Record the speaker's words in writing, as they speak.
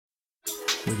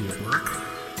Whether you're at work,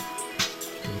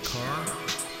 in the car,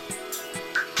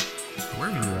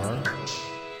 wherever you are.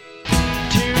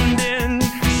 Tuned in,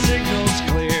 signals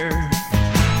clear.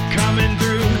 Coming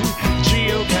through,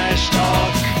 Geocache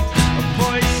Talk. A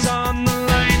voice on the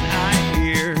line I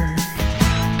hear.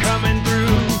 Coming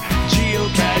through,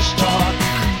 Geocache Talk.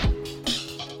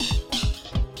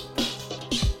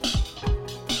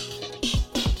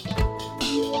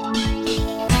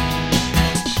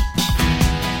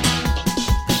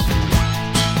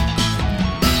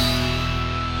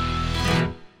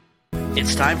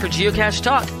 It's time for Geocache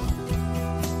Talk.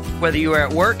 Whether you are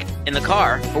at work, in the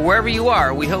car, or wherever you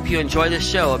are, we hope you enjoy this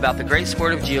show about the great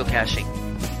sport of geocaching.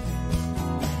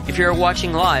 If you're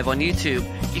watching live on YouTube,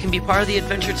 you can be part of the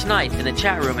adventure tonight in the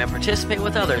chat room and participate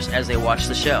with others as they watch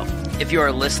the show. If you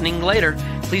are listening later,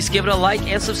 please give it a like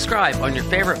and subscribe on your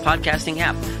favorite podcasting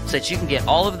app so that you can get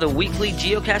all of the weekly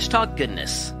Geocache Talk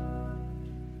goodness.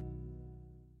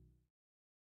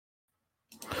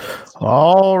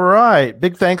 All right.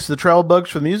 Big thanks to the Travel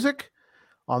Bugs for the music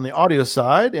on the audio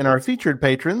side and our featured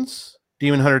patrons,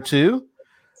 Demon Hunter 2,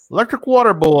 Electric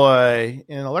Water Boy.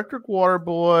 And Electric Water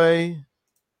Boy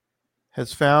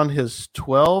has found his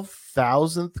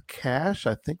 12,000th cache.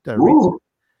 I think that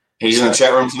He's in the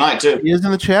chat room tonight, too. He is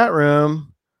in the chat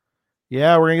room.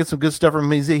 Yeah, we're going to get some good stuff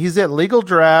from him. He's at Legal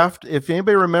Draft. If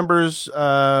anybody remembers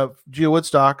Geo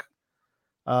Woodstock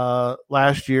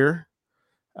last year,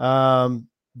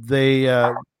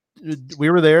 we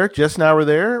were there. Jess and I were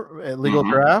there at Legal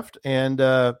Draft, and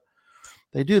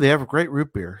they have a great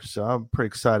root beer. So I'm pretty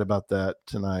excited about that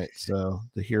tonight. So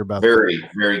to hear about very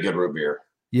good root beer.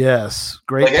 Yes,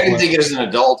 great. Like I didn't think as an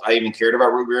adult I even cared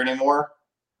about root beer anymore,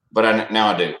 but now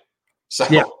I do. So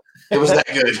yeah. It was that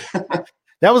good.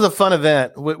 That was a fun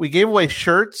event. We gave away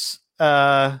shirts,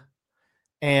 and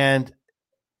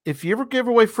if you ever give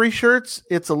away free shirts,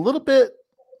 it's a little bit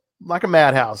like a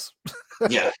madhouse.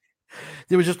 Yeah.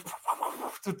 It was just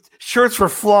shirts were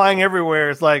flying everywhere.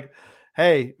 It's like,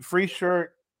 hey, free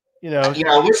shirt,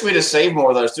 I wish we'd have saved more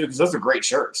of those too, because those are great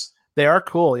shirts. They are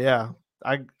cool, yeah.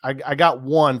 I got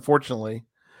one, fortunately.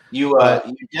 You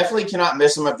definitely cannot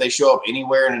miss them if they show up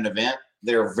anywhere in an event.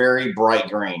 They're very bright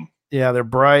green. Yeah, they're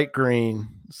bright green.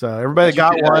 So everybody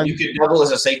got one. You could double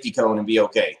as a safety cone and be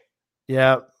okay.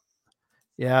 Yeah.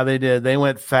 Yeah, they did. They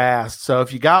went fast. So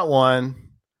if you got one,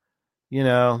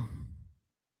 and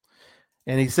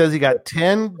he says he got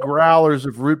 10 growlers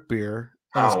of root beer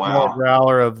and a small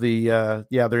growler of the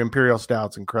their Imperial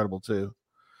Stout's incredible too.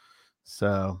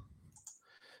 So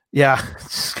yeah,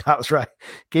 Scott was right.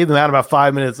 Gave them out about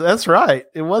 5 minutes. That's right.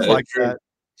 It was like that.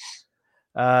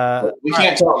 We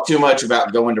can't talk too much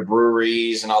about going to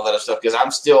breweries and all that stuff because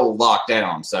I'm still locked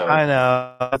down. So I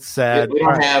know that's sad. We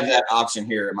don't have that option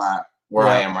here at where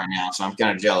I am right now, so I'm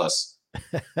kind of jealous.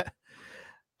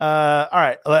 All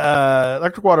right.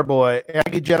 Electric Water Boy,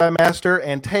 Aggie Jedi Master,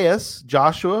 Antaeus,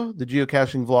 Joshua, the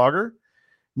geocaching vlogger,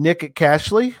 Nick at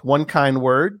Cashley, One Kind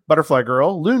Word, Butterfly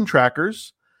Girl, Loon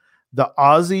Trackers, the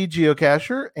Aussie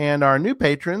Geocacher, and our new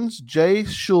patrons, Jay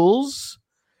Schulz,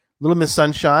 Little Miss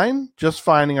Sunshine, Just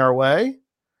Finding Our Way,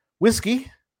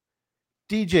 Whiskey,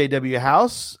 DJW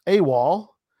House, AWOL,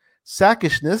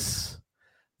 Sackishness,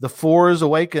 The Fours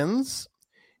Awakens,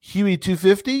 Huey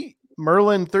 250,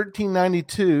 Merlin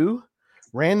 1392,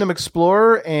 Random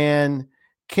Explorer, and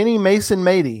Kenny Mason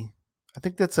Mady. I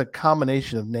think that's a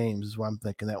combination of names is what I'm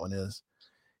thinking that one is.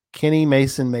 Kenny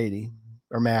Mason Mady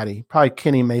or Maddie. Probably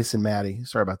Kenny Mason Maddie.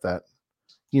 Sorry about that.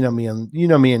 You know me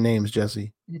in names,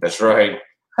 Jesse. That's right.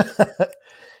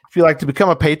 If you'd like to become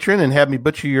a patron and have me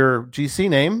butcher your GC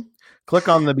name, click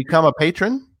on the Become a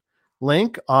Patron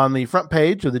link on the front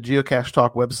page of the Geocache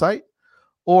Talk website,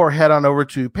 or head on over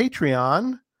to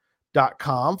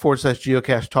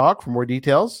patreon.com/Geocache Talk for more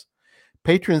details.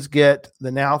 Patrons get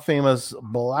the now famous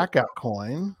blackout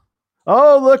coin.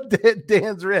 Oh, look,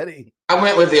 Dan's ready. I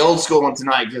went with the old school one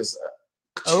tonight because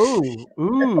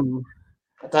ooh.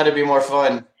 I thought it'd be more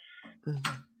fun.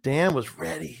 Dan was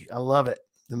ready. I love it.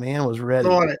 The man was ready.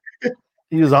 On it.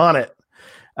 He was on it.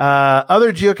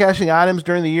 Other geocaching items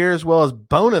during the year, as well as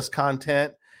bonus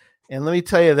content. And let me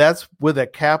tell you, that's with a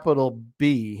capital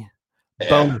B,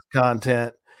 bonus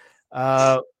content.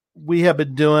 We have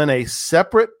been doing a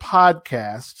separate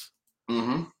podcast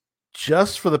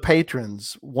just for the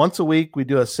patrons. Once a week, we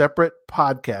do a separate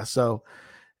podcast. So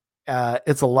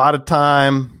it's a lot of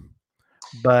time,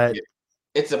 but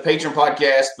it's a patron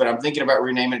podcast, but I'm thinking about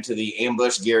renaming it to the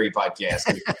Ambush Gary podcast.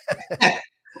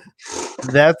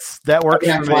 that works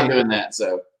for me. Doing that,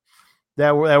 so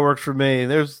that works for me.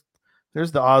 There's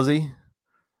the Aussie.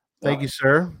 Thank you,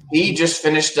 sir. He just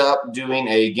finished up doing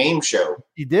a game show.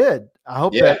 He did. I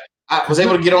I was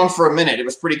able to get on for a minute. It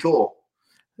was pretty cool.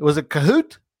 Was it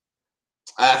Kahoot?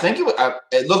 I think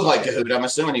it looked like Kahoot. I'm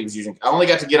assuming he was using. I only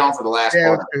got to get on for the last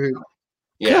part.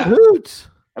 Yeah, Kahoot.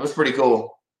 That was pretty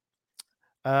cool.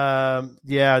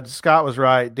 Yeah, Scott was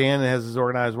right. Dan has his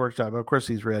organized workshop. Of course,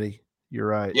 he's ready. You're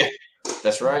right. Yeah,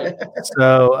 that's right.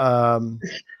 So,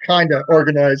 kind of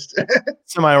organized.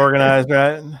 Semi-organized,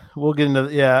 right? We'll get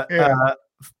into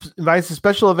invites to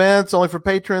special events only for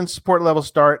patrons. Support levels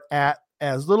start at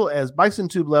as little as Bison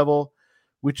Tube level,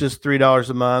 which is $3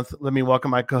 a month. Let me welcome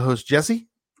my co-host Jesse.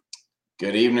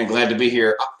 Good evening. Glad to be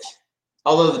here.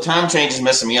 Although the time change is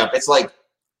messing me up, it's like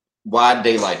wide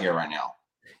daylight here right now.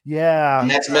 Yeah,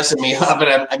 and that's messing me up.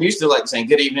 But I'm used to like saying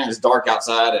good evening. It's dark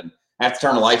outside, and I have to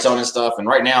turn the lights on and stuff. And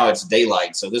right now it's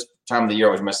daylight, so this time of the year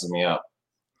always messes me up.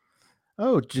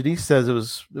 Oh, Janice says it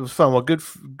was fun. Well,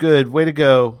 good. Way to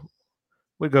go,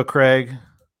 Craig.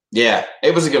 Yeah,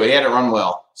 it was a good one. He had it run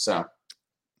well. So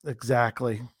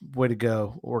exactly, way to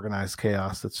go. Organized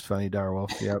chaos. That's funny,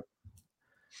 Darwolf. Yep.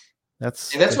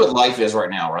 That's what life is right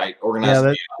now, right? Organized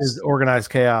chaos. Is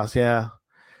organized chaos. Yeah.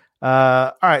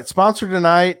 All right. Sponsor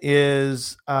tonight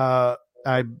is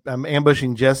I'm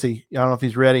ambushing Jesse. I don't know if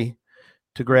he's ready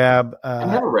to grab.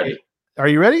 I'm never ready. Are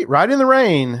you ready? Ride in the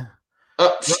Rain.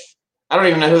 I don't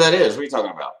even know who that is. What are you talking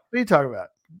about? What are you talking about?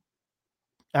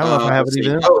 I don't know if I have it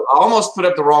even. Oh, I almost put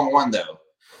up the wrong one though.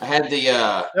 I had the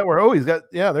he's got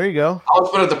there you go. I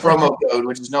almost put up the promo code,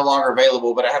 which is no longer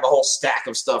available, but I have a whole stack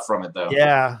of stuff from it though.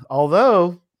 Yeah.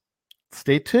 Although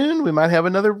stay tuned. We might have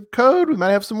another code. We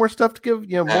might have some more stuff to give.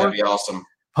 That'd be awesome.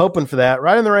 Hoping for that.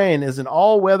 Ride in the Rain is an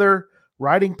all-weather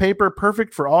writing paper,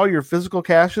 perfect for all your physical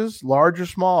caches, large or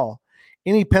small.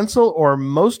 Any pencil or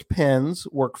most pens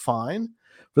work fine.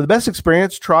 For the best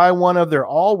experience, try one of their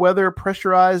all-weather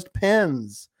pressurized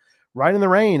pens. Ride in the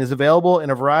Rain is available in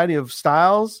a variety of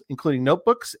styles, including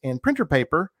notebooks and printer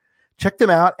paper. Check them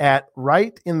out at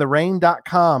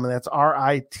writeintherain.com, and that's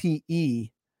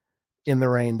RITE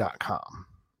intherain.com.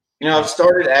 I've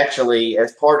started actually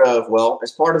as part of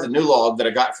the new log that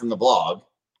I got from the blog.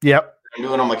 Yep. I'm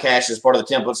doing on my cache as part of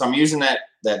the template. So I'm using that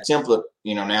template,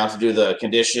 now to do the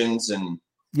conditions and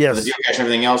the geocache and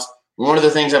everything else. One of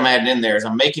the things I'm adding in there is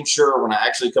I'm making sure when I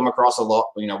actually come across one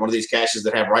of these caches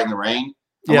that have Write in the Rain,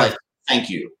 I'm like, thank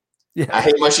you. Yeah. I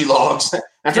hate mushy logs.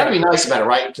 I'm trying to be nice about it,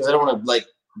 right? Because I don't want to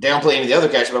downplay any of the other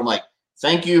caches, but I'm like,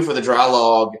 thank you for the dry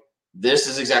log. This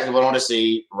is exactly what I want to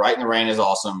see. Write in the Rain is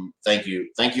awesome. Thank you,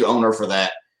 owner, for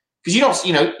that. Because you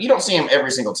don't see them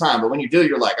every single time, but when you do,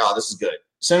 you're like, oh, this is good.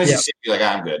 As soon as you see it, you're like,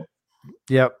 I'm good.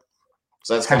 Yep.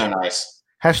 So that's kind of nice.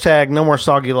 Hashtag no more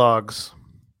soggy logs.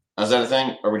 Is that a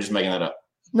thing, or are we just making that up?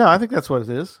 No, I think that's what it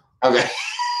is. Okay.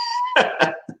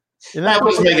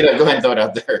 Let's make it up. Go ahead and throw it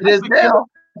out there. It is now.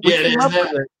 Yeah, it is now.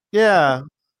 Yeah.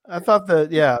 I thought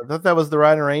that was the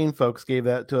Ride in the Rain folks gave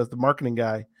that to us, the marketing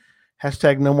guy.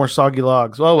 Hashtag no more soggy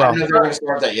logs. Oh, well. I don't know if we're going to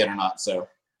start that yet or not, so.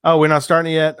 Oh, we're not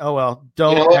starting it yet? Oh, well.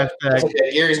 Don't hashtag.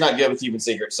 Okay. Gary's not good with keeping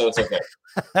secrets, so it's okay.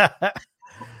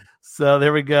 So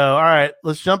there we go. All right.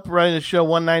 Let's jump right into show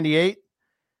 198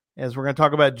 as we're going to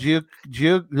talk about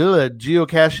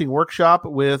geocaching workshop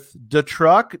with the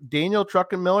Truck. Daniel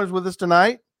Truckenmiller's with us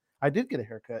tonight. I did get a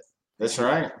haircut. That's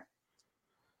right.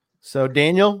 So,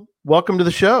 Daniel, welcome to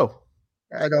the show.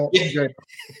 I don't. Yeah.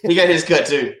 He got his cut,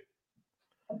 too.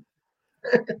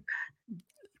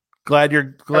 Glad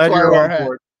you're on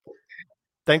board.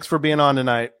 Thanks for being on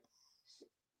tonight.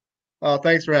 Oh,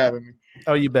 thanks for having me.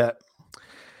 Oh, you bet.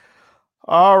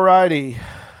 All righty.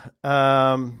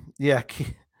 Yeah.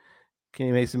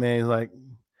 Kenny Mason Man is like,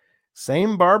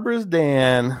 same barber as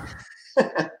Dan.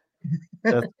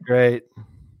 That's great.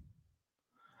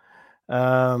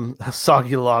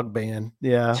 Soggy log band.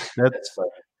 Yeah, that's funny.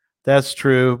 That's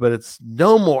true, but it's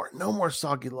no more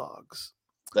soggy logs.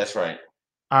 That's right.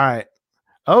 All right.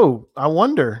 Oh, I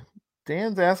wonder.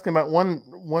 Dan's asking about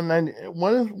 190.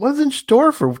 What's in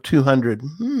store for 200?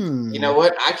 You know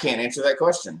what? I can't answer that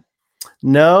question.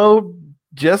 No,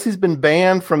 Jesse's been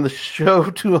banned from the show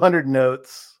 200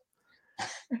 notes,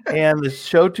 and the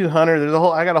show 200.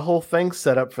 I got a whole thing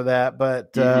set up for that, but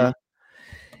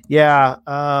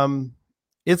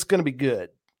it's going to be good.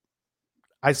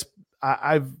 We've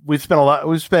spent a lot.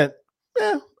 We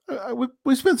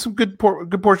spent some good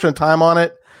portion of time on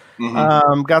it.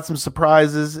 Got some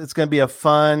surprises. It's going to be a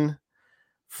fun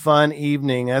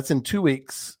evening. That's in 2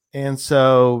 weeks. And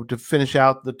so to finish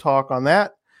out the talk on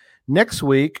that, next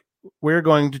week, we're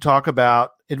going to talk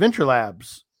about Adventure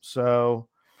Labs. So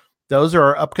those are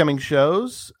our upcoming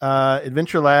shows.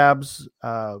 Adventure Labs,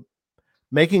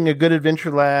 making a good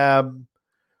Adventure Lab.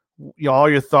 All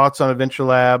your thoughts on Adventure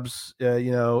Labs,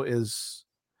 is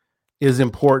is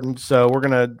important. So we're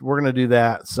gonna do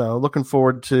that. So looking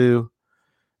forward to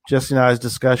Jesse and I's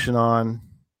discussion on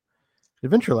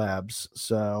Adventure Labs.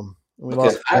 So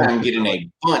I'm getting a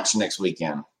bunch next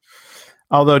weekend.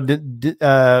 Although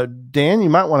Dan, you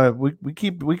might want to.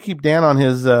 We keep Dan on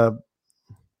his. Well,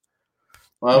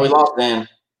 we lost Dan.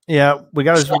 Yeah, we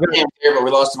got his. But we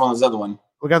lost him on this other one.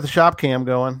 We got the shop cam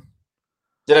going.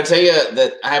 Did I tell you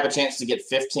that I have a chance to get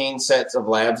 15 sets of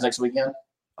labs next weekend?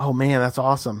 Oh man, that's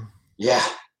awesome. Yeah.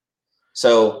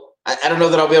 So I don't know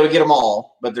that I'll be able to get them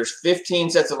all, but there's 15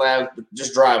 sets of labs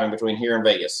just driving between here and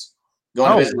Vegas.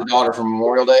 Going to visit my daughter for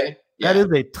Memorial Day. Yeah. That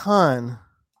is a ton.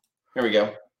 Here we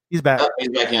go. He's back. Oh, he's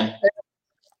back in.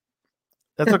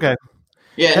 That's okay.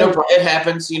 Yeah, no problem. It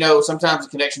happens. Sometimes the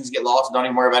connections get lost. Don't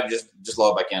even worry about it. Just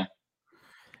log back in.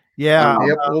 Yeah.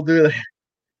 Yep, we'll do that.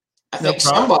 I think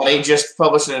somebody just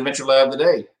published an Adventure Lab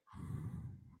today.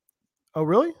 Oh,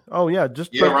 really? Oh, yeah.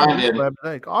 Ryan did. Lab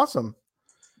today. Awesome.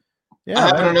 Yeah. I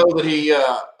happen to know that he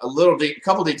a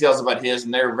couple details about his,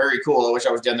 and they're very cool. I wish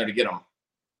I was down there to get them.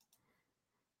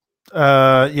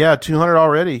 Yeah, 200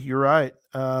 already. You're right.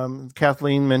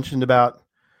 Kathleen mentioned about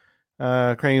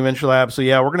creating Adventure Lab. So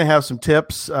yeah, we're going to have some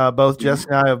tips. Both Jesse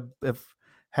and I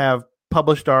have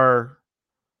published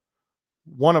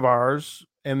one of ours,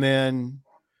 and then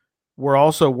we're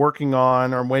also working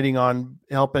on or waiting on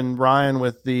helping Ryan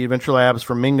with the Adventure Labs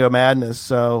for Mingo Madness.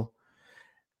 So,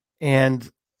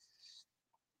 and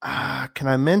can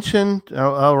I mention?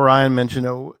 Ryan mentioned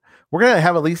we're going to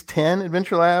have at least 10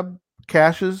 Adventure Lab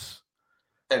caches.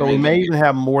 But we may even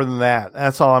have more than that.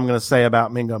 That's all I'm going to say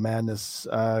about Mingo Madness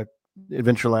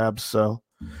Adventure Labs. So,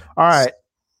 all right.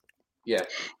 Yeah.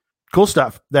 Cool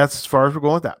stuff. That's as far as we're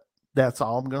going with that. That's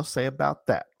all I'm going to say about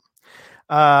that.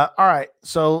 All right.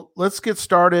 So let's get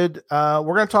started.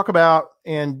 We're going to talk about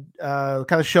and kind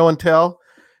of show and tell.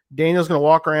 Daniel's going to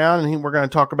walk around and we're going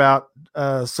to talk about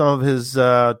some of his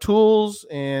tools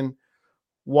and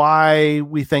why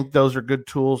we think those are good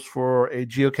tools for a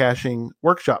geocaching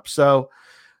workshop. So,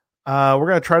 we're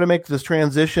going to try to make this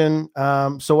transition.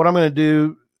 So what I'm going to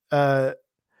do,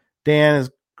 Dan, is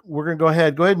we're going to go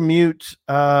ahead and mute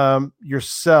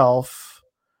yourself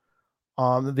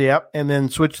on the app and then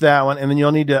switch that one. And then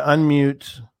you'll need to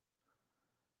unmute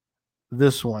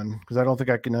this one because I don't think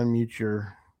I can unmute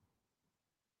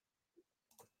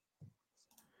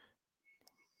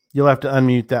you'll have to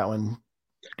unmute that one,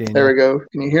 Daniel. There we go.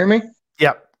 Can you hear me?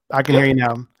 Yep. I can hear you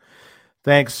now.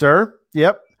 Thanks, sir.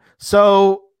 Yep.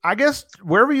 So I guess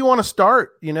wherever you want to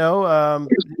start, there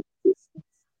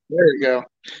we go.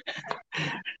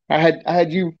 I had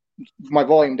my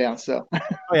volume down, so.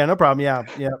 Oh yeah, no problem. Yeah.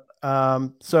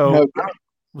 So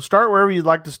we'll start wherever you'd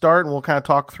like to start, and we'll kind of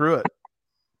talk through it.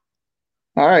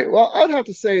 All right. Well, I'd have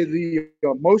to say the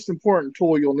most important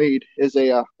tool you'll need is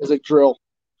a drill.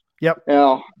 Yep.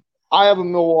 Now, I have a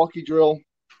Milwaukee drill.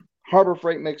 Harbor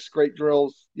Freight makes great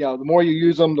drills. The more you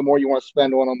use them, the more you want to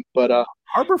spend on them. But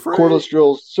Harbor Freight cordless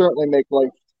drills certainly make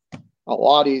life a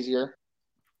lot easier.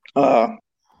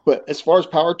 But as far as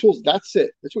power tools, that's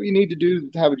it. That's what you need to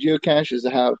do to have a geocache is to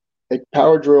have a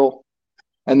power drill,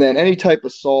 and then any type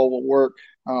of saw will work.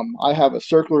 I have a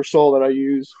circular saw that I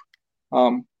use.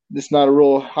 It's not a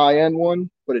real high-end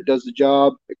one, but it does the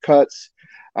job. It cuts.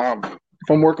 If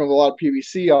I'm working with a lot of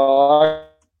PVC, I'll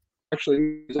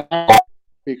actually use a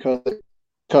because it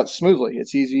cuts smoothly.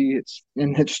 It's easy.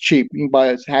 It's cheap. You can buy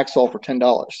a hacksaw for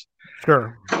 $10.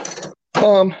 Sure.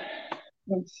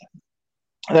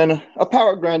 Then a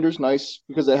power grinder is nice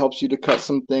because it helps you to cut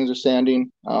some things or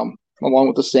sanding, along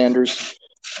with the sanders.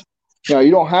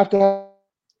 You don't have to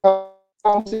have,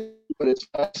 but it's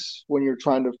nice when you're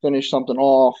trying to finish something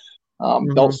off.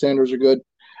 Belt sanders are good.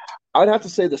 I'd have to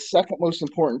say the second most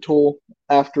important tool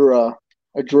after a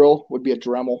drill would be a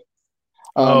Dremel.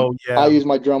 I use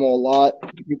my Dremel a lot.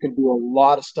 You can do a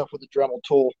lot of stuff with the Dremel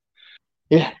tool.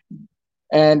 Yeah.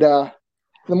 And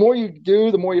the more you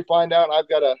do, the more you find out. I've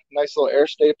got a nice little air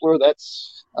stapler.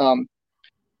 That's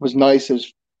was nice. It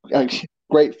was a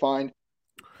great find.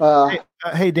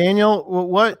 Hey, Daniel,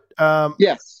 what?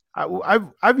 Yes.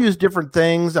 I've used different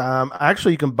things.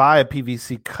 Actually, you can buy a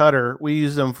PVC cutter. We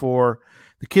use them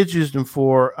the kids used them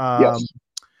for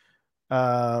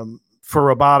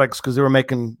robotics because they were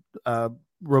making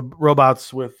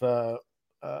robots with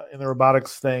in the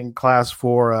robotics thing class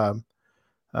for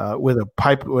with a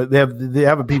pipe. They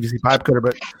have a PVC pipe cutter,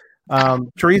 but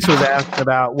Teresa was asked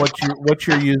about what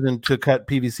you're using to cut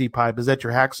PVC pipe. Is that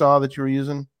your hacksaw that you were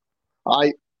using?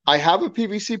 I have a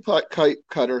PVC pipe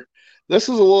cutter. This is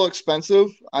a little expensive.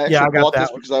 I bought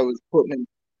this because I was putting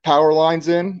power lines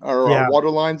in or water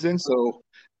lines in, so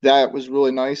that was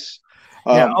really nice.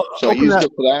 So I used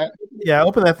it for that. Yeah,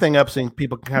 open that thing up so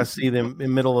people can kind of see them in the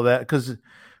middle of that. Because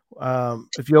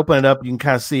if you open it up, you can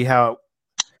kind of see how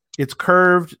it's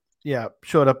curved. Yeah,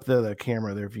 show it up the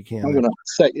camera there if you can. I'm going to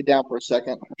set you down for a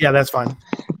second. Yeah, that's fine.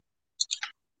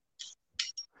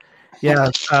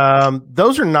 Yeah,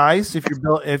 those are nice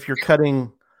if you're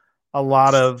cutting a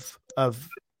lot of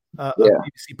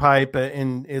PVC pipe,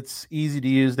 and it's easy to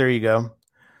use. There you go.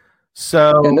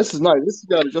 So, and this is nice. This has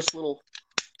got just a little.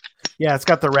 Yeah, it's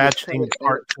got the ratcheting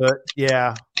part to it.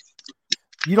 Yeah,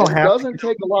 you don't have. It doesn't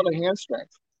take a lot of hand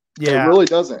strength. Yeah, it really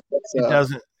doesn't. It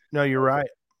doesn't. No, you're right.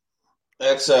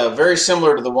 That's very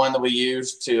similar to the one that we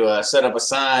used to set up a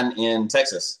sign in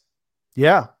Texas.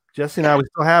 Yeah, Jesse and I, we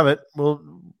still have it.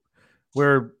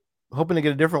 We're hoping to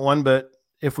get a different one, but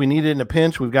if we need it in a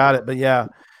pinch, we've got it. But yeah,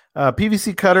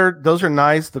 PVC cutter, those are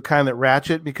nice, the kind that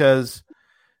ratchet, because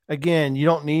again, you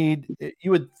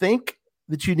would think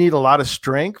that you need a lot of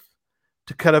strength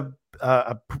to cut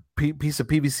a piece of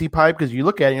PVC pipe, because you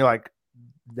look at it and you're like,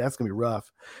 that's going to be rough.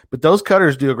 But those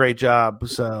cutters do a great job.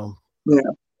 So yeah.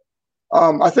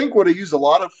 I think what I use a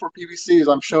lot of for PVC is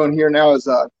I'm showing here now is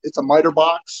it's a miter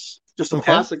box, just a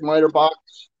plastic miter box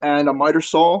and a miter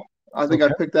saw. I think I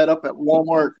picked that up at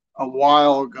Walmart a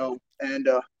while ago, and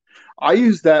I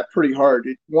use that pretty hard.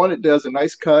 It does a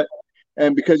nice cut,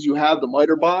 and because you have the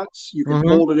miter box, you can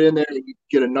hold it in there and you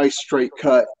get a nice straight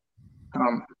cut.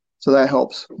 So that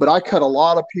helps. But I cut a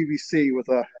lot of PVC with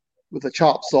a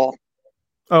chop saw.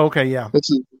 Oh, okay, yeah.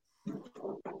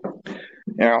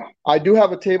 I do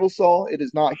have a table saw. It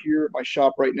is not here at my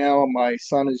shop right now. My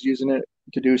son is using it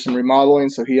to do some remodeling,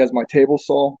 so he has my table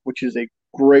saw, which is a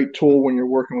great tool when you're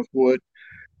working with wood.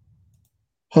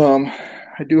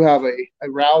 I do have a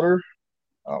router,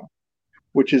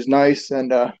 which is nice,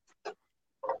 and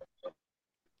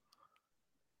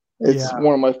it's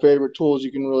one of my favorite tools.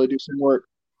 You can really do some work.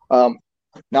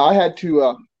 Now I had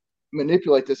to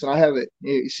manipulate this, and I have it.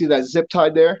 You see that zip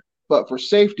tied there? But for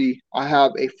safety, I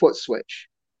have a foot switch.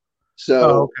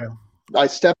 So I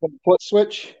step on the foot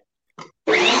switch.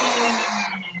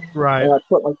 Right. And I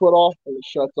put my foot off, and it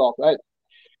shuts off.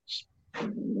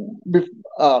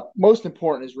 Most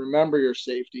important is remember your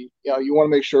safety. You want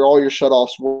to make sure all your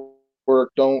shutoffs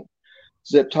work. Don't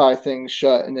zip tie things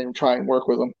shut and then try and work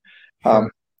with them.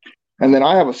 And then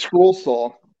I have a scroll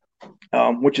saw,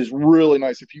 which is really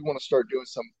nice if you want to start doing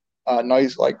some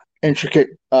nice, like, intricate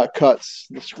cuts.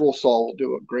 The scroll saw will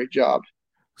do a great job.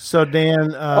 So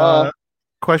Dan,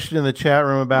 question in the chat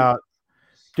room about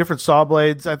different saw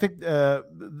blades. I think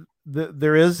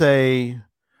there is a.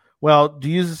 Well, do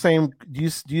you use the same? Do you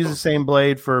use the same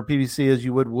blade for PVC as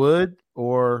you would,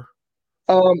 or?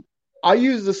 I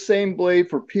use the same blade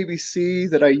for PVC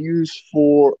that I use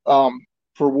for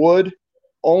wood,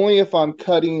 only if I'm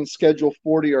cutting Schedule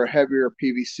 40 or heavier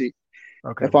PVC.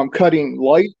 Okay. If I'm cutting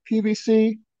light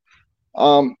PVC,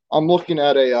 I'm looking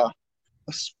at a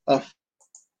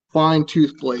fine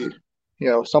tooth blade,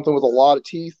 something with a lot of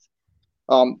teeth.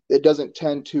 It doesn't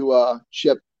tend to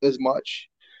chip as much,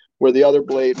 where the other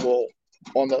blade will,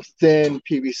 on the thin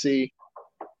PVC,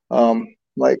 where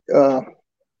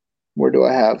do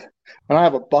I have? And I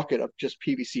have a bucket of just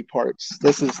PVC parts.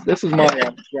 This is my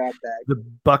grab bag. The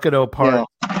Bucket-O part.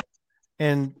 Yeah.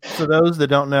 And for those that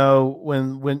don't know,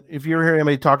 when if you ever hear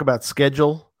anybody talk about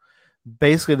schedule,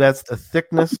 basically that's the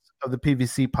thickness of the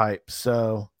PVC pipe.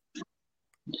 So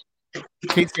in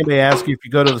case anybody asks you, if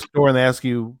you go to the store and they ask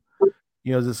you,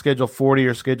 is it Schedule 40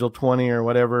 or Schedule 20 or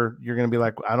whatever, you're going to be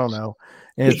like, I don't know.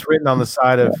 And it's written on the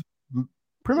side of,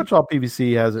 pretty much all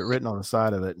PVC has it written on the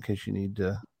side of it in case you need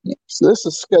to. So this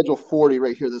is Schedule 40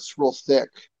 right here. That's real thick.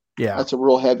 Yeah. That's a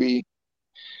real heavy.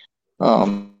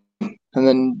 And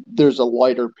then there's a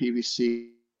lighter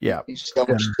PVC. Yeah. You see how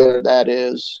much thinner that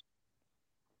is.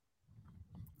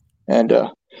 And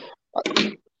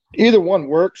either one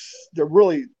works.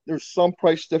 There's some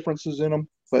price differences in them,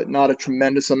 but not a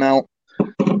tremendous amount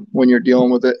when you're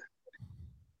dealing with it.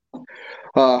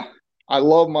 I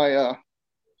love my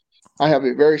I have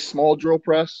a very small drill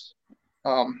press,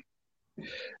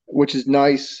 which is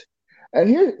nice. And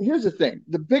here's the thing.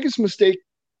 The biggest mistake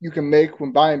you can make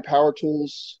when buying power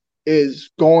tools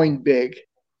is going big.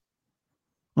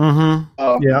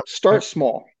 Start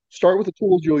small. Start with the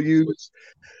tools you'll use.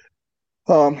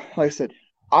 Like I said,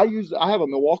 I have a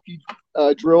Milwaukee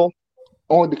drill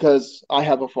only because I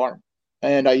have a farm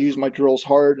and I use my drills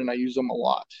hard and I use them a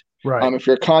lot. Right. If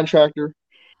you're a contractor,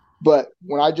 but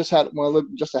when I lived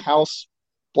in just a house,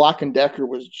 Black & Decker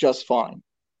was just fine.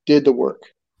 Did the work.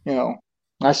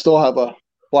 I still have a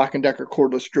Black & Decker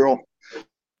cordless drill.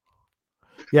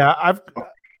 Yeah,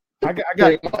 I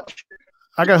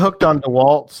got hooked on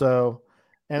DeWalt,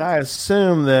 And I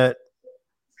assume that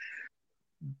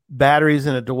batteries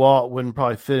in a DeWalt wouldn't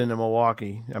probably fit into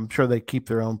Milwaukee. I'm sure they keep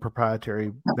their own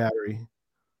proprietary battery.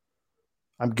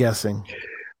 I'm guessing.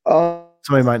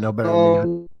 Somebody might know better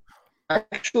than me.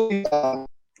 Actually, I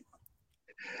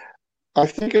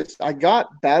think I got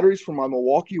batteries from my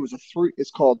Milwaukee. It was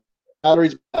it's called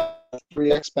batteries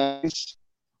 3X batteries.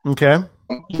 Okay.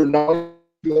 They're not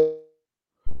good.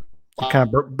 You're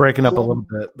kind of breaking up a little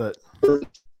bit, but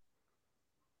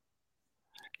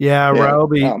yeah,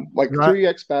 Ryobi, like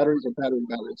 3X batteries or battery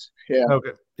batteries. Yeah.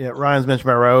 Okay. Yeah, Ryan's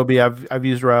mentioned about Ryobi. I've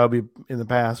used Ryobi in the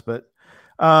past, but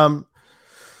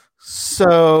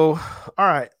so all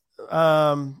right.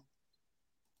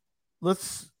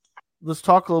 Let's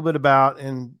talk a little bit about,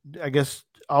 and I guess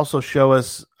also show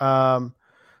us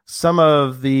some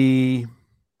of the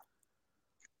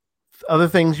other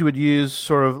things you would use,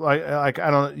 sort of like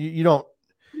I don't, you don't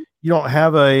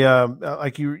have a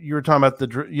like you were talking about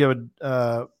you have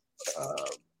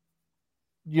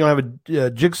you don't have a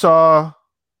jigsaw.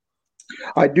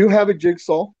 I do have a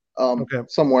jigsaw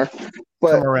somewhere,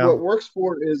 but what works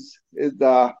for it is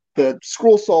the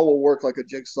scroll saw will work like a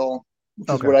jigsaw, which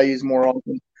is what I use more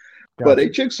often. Gotcha. But a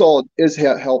jigsaw is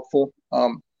helpful,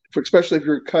 especially if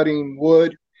you're cutting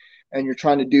wood and you're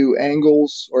trying to do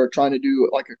angles or trying to do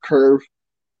like a curve.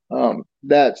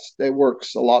 That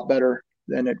works a lot better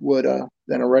than it would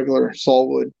than a regular saw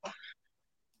would.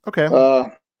 Okay.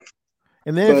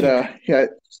 And then,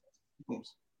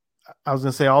 I was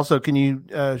gonna say also, can you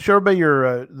show everybody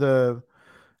your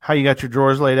how you got your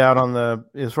drawers laid out on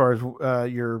as far as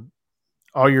your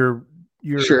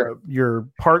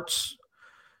parts?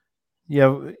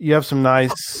 You have some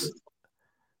nice.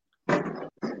 You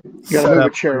gotta move a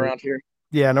chair around here.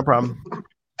 Yeah, no problem.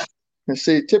 And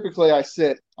see, typically I'm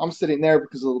sitting there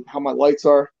because of how my lights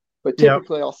are, but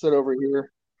typically I'll sit over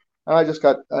here. And I just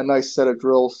got a nice set of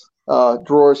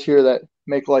drawers here that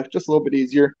make life just a little bit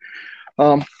easier.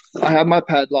 I have my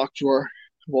padlock drawer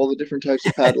of all the different types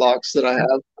of padlocks that I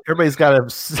have. Everybody's got a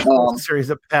series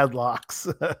of padlocks.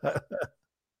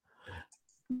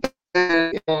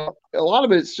 And, a lot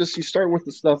of it's just you start with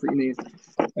the stuff that you need.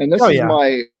 And this is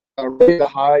my ready to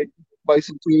hide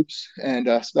bison tubes and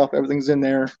stuff. Everything's in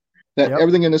there.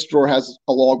 Everything in this drawer has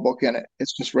a logbook in it.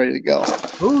 It's just ready to go.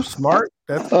 Ooh, smart.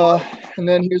 And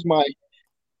then here's my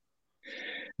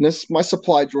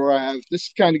supply drawer. I have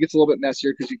this kind of gets a little bit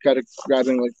messier because you kind of grab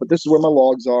it, but this is where my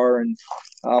logs are and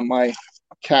my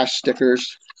cache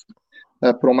stickers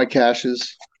that I put on my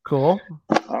caches. Cool.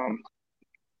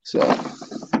 So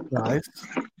nice.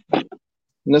 And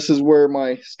this is where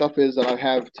my stuff is that I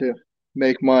have to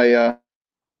make my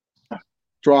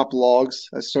drop logs.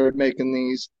 I started making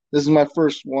these. This is my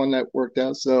first one that worked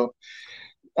out, so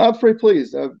I'm pretty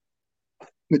pleased. It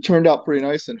turned out pretty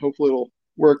nice, and hopefully it'll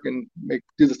work and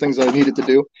do the things that I needed to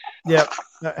do. Yeah.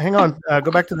 Hang on.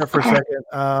 Go back to there for a second.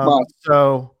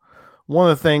 So one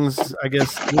of the things, I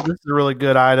guess, this is a really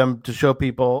good item to show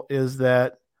people is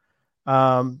that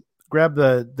grab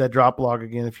that drop log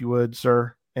again, if you would,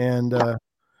 sir. And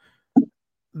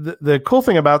the cool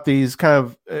thing about these kind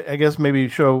of, I guess, maybe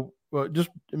show just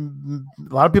a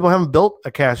lot of people haven't built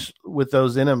a cache with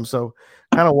those in them. So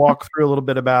kind of walk through a little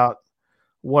bit about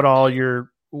why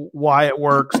it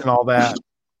works and all that.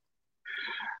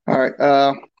 All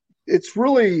right. It's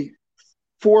really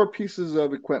 4 pieces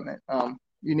of equipment.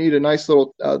 You need a nice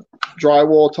little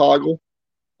drywall toggle.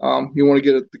 You want to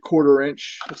get the 1/4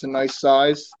 inch. It's a nice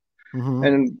size. Mm-hmm.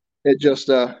 And it just,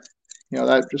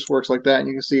 that just works like that. And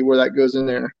you can see where that goes in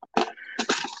there.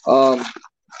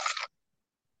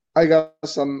 I got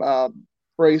some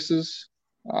braces,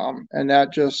 and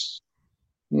that just,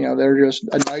 they're just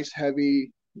a nice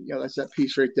heavy, that's that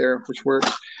piece right there, which works.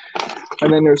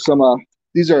 And then there's some,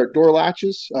 these are door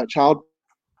latches, child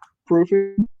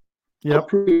proofing. Yep.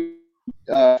 Great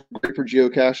for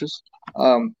geocaches,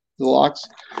 the locks.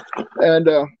 And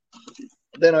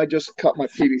then I just cut my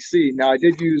PVC. Now I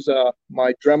did use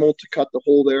my Dremel to cut the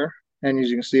hole there. And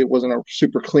as you can see, it wasn't a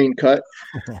super clean cut,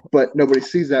 but nobody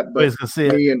sees that but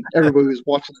me and everybody who's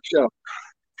watching the show.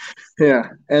 Yeah.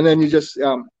 And then you just,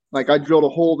 I drilled a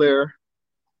hole there.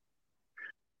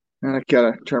 And I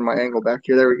got to turn my angle back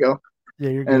here. There we go. Yeah,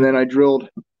 you're good. And then I drilled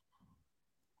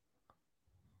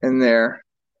in there.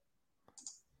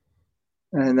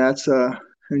 And that's,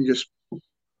 and just,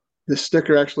 the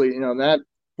sticker actually, that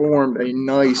formed a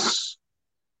nice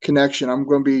connection. I'm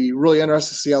going to be really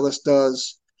interested to see how this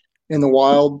does in the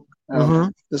wild.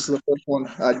 This is the first one.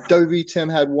 WV Tim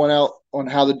had one out on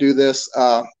how to do this.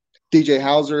 DJ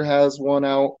Hauser has one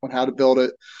out on how to build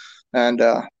it. And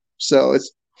so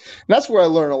that's where I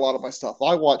learn a lot of my stuff.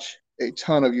 I watch a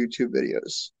ton of YouTube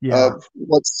videos Yeah.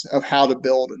 of how to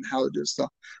build and how to do stuff.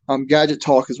 Gadget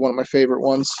Talk is one of my favorite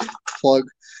ones. Plug.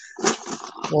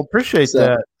 Well, appreciate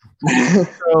that.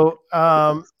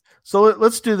 So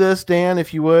let's do this, Dan,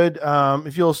 if you would.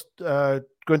 If you'll go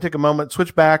and take a moment,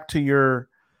 switch back to your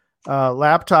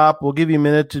laptop. We'll give you a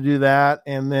minute to do that,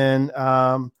 and then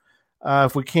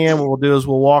if we can, what we'll do is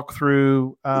we'll walk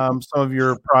through some of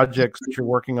your projects that you're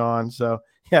working on. So,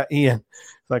 yeah, Ian,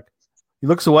 like he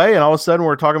looks away, and all of a sudden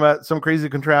we're talking about some crazy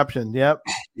contraption. Yep,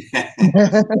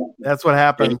 that's what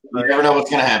happens. You never know what's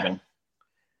going to happen.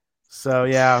 So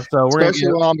yeah, so we're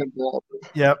especially when I'm involved.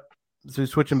 Yep. So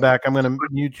switching back, I'm going to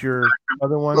mute your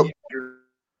other one.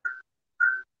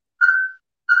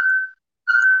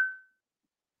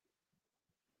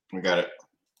 We got it.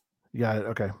 You got it.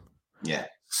 Okay. Yeah.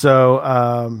 So,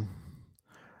 all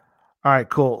right,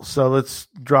 cool. So let's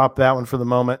drop that one for the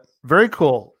moment. Very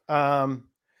cool. A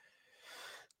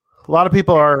lot of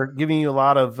people are giving you a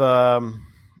lot of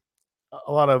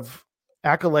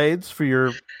accolades for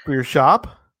your shop.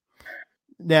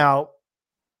 Now,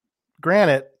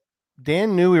 granted,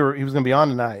 Dan knew he was going to be on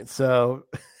tonight, so.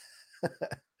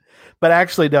 But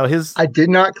actually, no. I did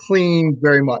not clean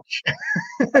very much.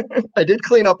 I did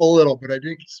clean up a little, but I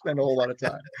didn't spend a whole lot of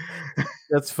time.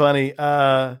 That's funny.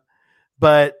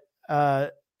 But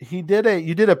you did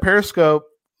a Periscope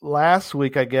last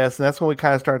week, I guess, and that's when we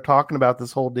kind of started talking about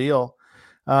this whole deal.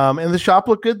 And the shop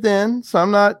looked good then, so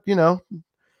I'm not, not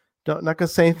going to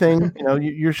say anything.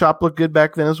 Your shop looked good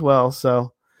back then as well.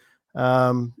 So,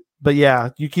 but yeah,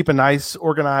 you keep a nice,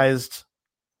 organized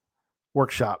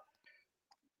workshop.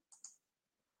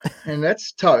 And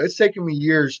that's tough. It's taken me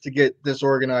years to get this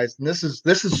organized, and this is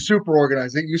super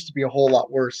organized. It used to be a whole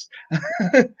lot worse.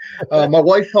 My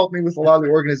wife helped me with a lot of the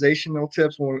organizational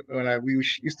tips when we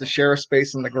used to share a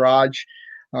space in the garage.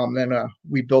 Then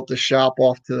we built the shop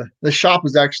off to the shop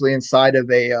was actually inside of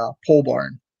a pole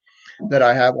barn that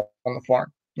I have on the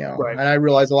farm. Right. And I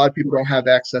realize a lot of people don't have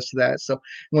access to that. So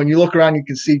when you look around, you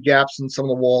can see gaps in some of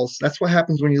the walls. That's what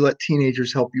happens when you let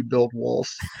teenagers help you build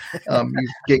walls. You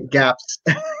get gaps.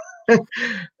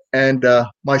 And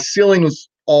my ceiling was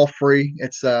all free.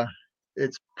 It's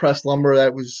pressed lumber.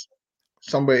 That was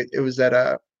it was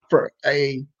at for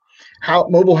a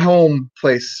mobile home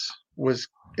place.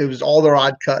 It was all their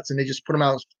odd cuts, and they just put them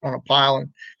out on a pile and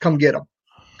come get them.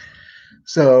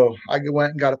 So I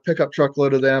went and got a pickup truck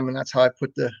load of them, and that's how I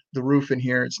put the roof in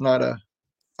here. It's not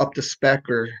up to spec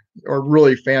or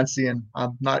really fancy, and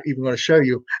I'm not even going to show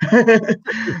you. But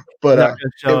it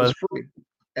was free.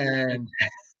 And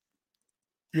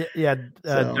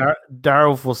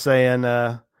Darwolf was saying,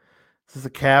 is this a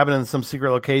cabin in some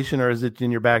secret location, or is it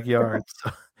in your backyard?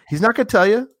 So, he's not going to tell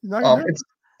you. No,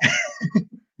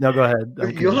 go ahead.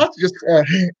 You'll have to just.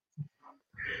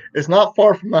 It's not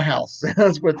far from my house.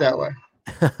 Let's put it that way.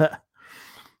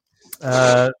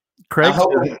 Craig,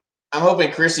 I'm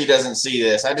hoping Chrissy doesn't see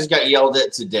this. I just got yelled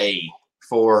at today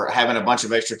for having a bunch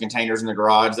of extra containers in the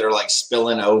garage that are like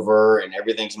spilling over and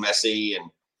everything's messy. And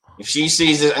if she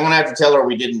sees it, I'm gonna have to tell her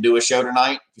we didn't do a show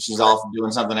tonight because she's off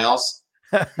doing something else.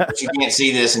 But she can't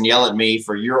see this and yell at me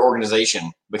for your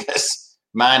organization because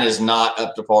mine is not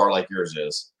up to par like yours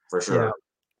is for sure.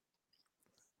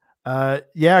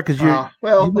 Because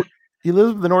you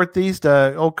live in the Northeast.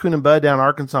 Old Coon and Bud down in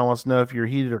Arkansas wants to know if you're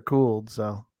heated or cooled.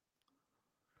 So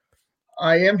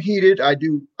I am heated. I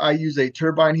use a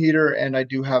turbine heater, and I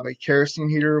do have a kerosene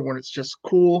heater. When it's just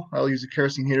cool, I'll use a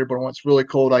kerosene heater. But when it's really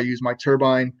cold, I use my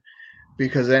turbine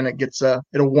because then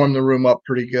it'll warm the room up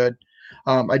pretty good.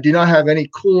 I do not have any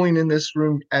cooling in this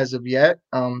room as of yet.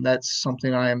 That's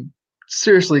something I am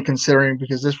seriously considering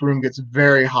because this room gets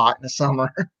very hot in the summer.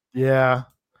 Yeah.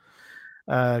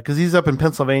 Because he's up in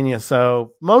Pennsylvania,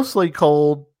 so mostly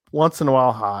cold, once in a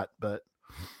while hot. But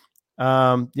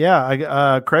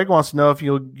Craig wants to know if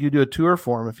you do a tour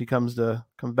for him if he comes back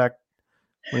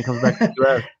to the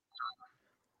US.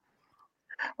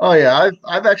 Oh yeah,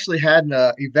 I've actually had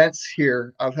events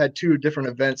here. I've had 2 different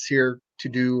events here to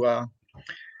do, and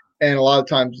a lot of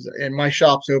times, and my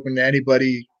shop's open to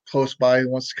anybody close by who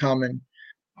wants to come and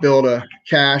build a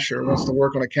cache or wants to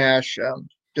work on a cache.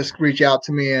 Just reach out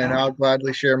to me and I'll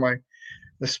gladly share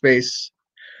the space.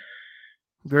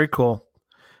 Very cool.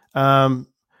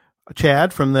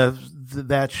 Chad from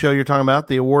that show you're talking about,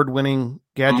 the award-winning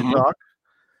Gadget Talk,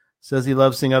 says he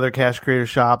loves seeing other cache creator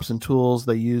shops and tools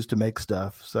they use to make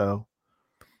stuff. So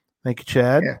thank you,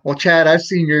 Chad. Yeah. Well, Chad, I've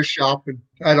seen your shop and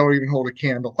I don't even hold a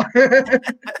candle.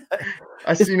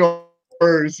 I've seen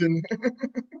yours and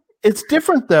it's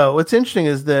different though. What's interesting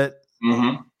is that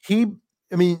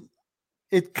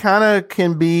it kind of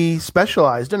can be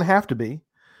specialized. Doesn't have to be,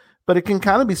 but it can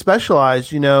kind of be specialized.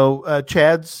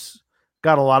 Chad's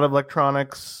got a lot of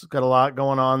electronics, got a lot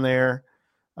going on there.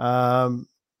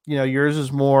 Yours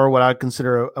is more what I'd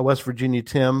consider a West Virginia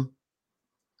Tim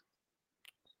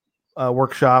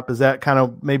workshop. Is that kind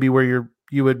of maybe where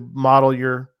you would model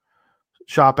your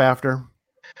shop after?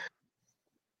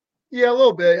 Yeah, a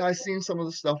little bit. I've seen some of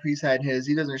the stuff he's had in his.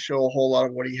 He doesn't show a whole lot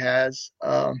of what he has.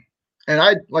 And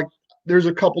there's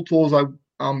a couple tools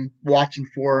I'm watching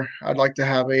for. I'd like to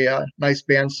have a nice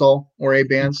bandsaw or a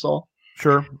bandsaw.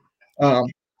 Sure.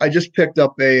 I just picked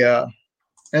up and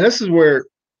this is where,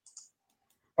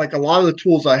 like, a lot of the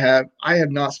tools I have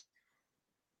not.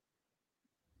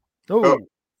 Oh.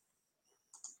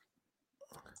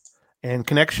 And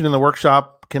connection in the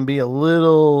workshop can be a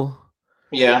little.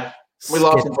 Yeah. We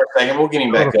lost him for a second. We'll get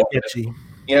him back up. Sketchy.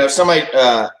 Somebody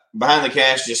behind the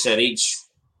cash just said each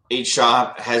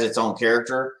shop has its own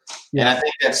character. Yeah. And I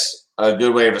think that's a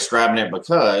good way of describing it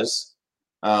because,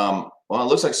 it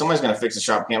looks like somebody's going to fix the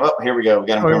shop cam. Oh, here we go. We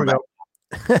got him coming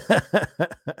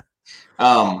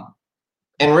back.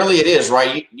 And really it is,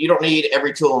 right? You don't need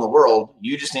every tool in the world.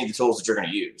 You just need the tools that you're going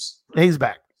to use. He's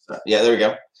back. So, yeah, there we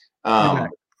go.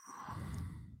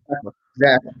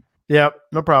 Exactly. Yep,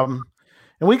 no problem.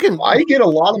 And I get a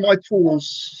lot of my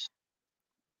tools.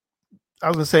 I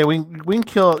was gonna say we can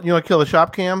kill the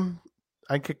shop cam.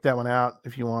 I kick that one out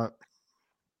if you want.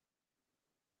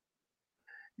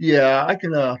 Yeah, I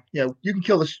can. You can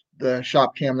kill the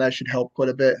shop cam. That should help quite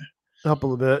a bit. Help a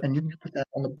little bit. And you can put that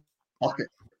on the bucket.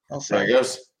 I'll say. There it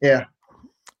goes. Yeah.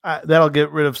 That'll get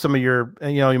rid of some of your.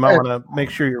 You might want to make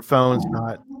sure your phone's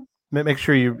not. Make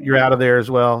sure you're out of there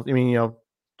as well. I mean,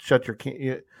 shut your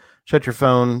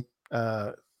phone.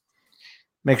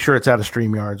 Make sure it's out of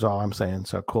StreamYard is all I'm saying.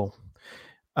 So cool.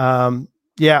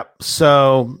 Yeah.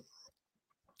 So,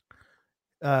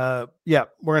 we're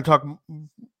going to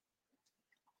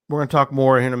talk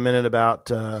more in a minute about,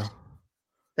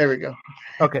 there we go.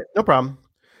 Okay. No problem.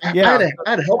 Yeah. I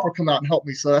had a helper come out and help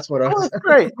me. So that's what I was.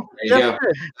 Great. There you go.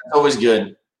 That's always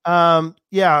good.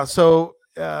 Yeah. So,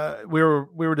 we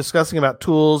were discussing about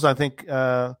tools. I think,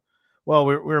 we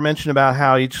were mentioning about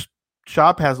how each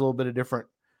shop has a little bit of different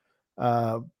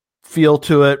feel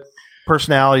to it,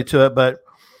 personality to it, but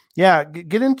yeah,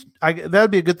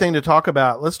 that'd be a good thing to talk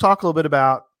about. Let's talk a little bit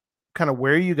about kind of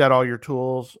where you got all your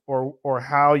tools or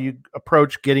how you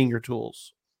approach getting your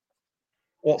tools.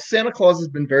 Well, Santa Claus has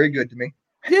been very good to me.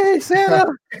 Yay,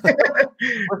 Santa!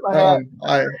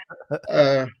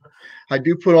 I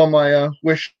do put on my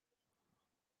wish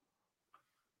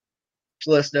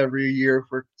list every year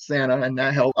for Santa, and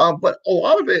that helps. But a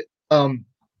lot of it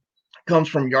comes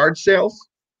from yard sales,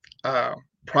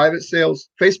 private sales,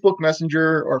 Facebook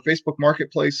Messenger or Facebook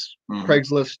Marketplace,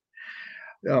 Craigslist.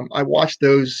 I watch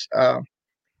those.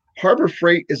 Harbor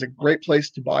Freight is a great place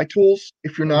to buy tools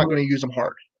if you're not going to use them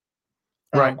hard.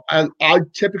 Right. I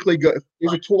typically go, if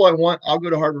there's a tool I want, I'll go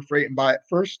to Harbor Freight and buy it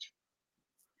first.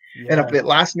 Yeah. And if it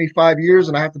lasts me 5 years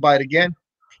and I have to buy it again,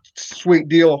 sweet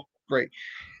deal, great.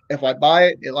 If I buy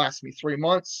it, it lasts me 3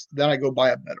 months, then I go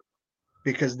buy a better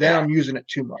because then I'm using it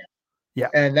too much. Yeah.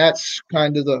 And that's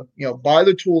kind of buy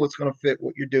the tool that's going to fit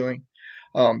what you're doing.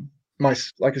 Like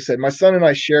I said, my son and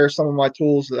I share some of my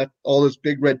tools. That all those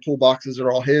big red toolboxes are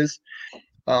all his.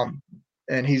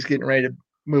 And he's getting ready to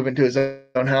move into his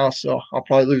own house, so I'll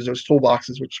probably lose those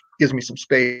toolboxes, which gives me some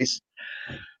space.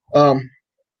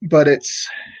 But it's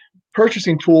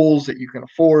purchasing tools that you can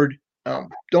afford.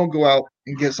 Don't go out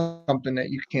and get something that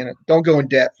you can't. Don't go in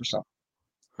debt for something.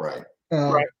 Right.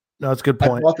 Right. No, that's a good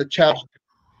point. I bought the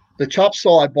chop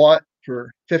saw I bought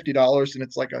for $50, and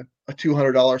it's like a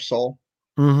 $200 saw.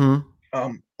 Mm-hmm.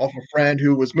 Off a friend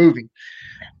who was moving,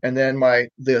 and then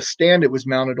the stand it was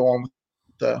mounted on with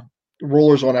the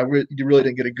rollers on. You really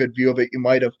didn't get a good view of it. You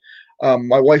might have.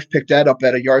 My wife picked that up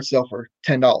at a yard sale for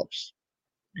 $10.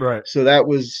 Right. So that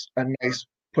was a nice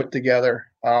put together.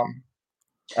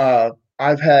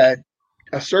 I've had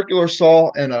a circular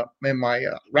saw and my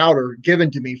router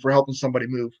given to me for helping somebody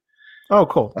move. Oh,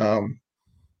 cool.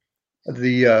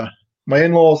 My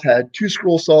in-laws had 2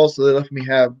 scroll saws, so they let me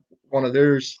have one of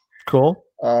theirs. Cool.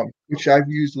 Which I've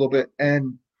used a little bit,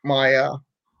 and my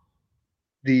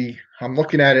I'm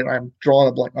looking at it. I'm drawing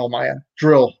a blank. Oh, my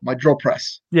drill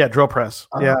press. Yeah, drill press.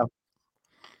 Yeah.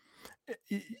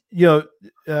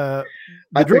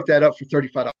 I picked that up for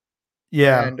 $35.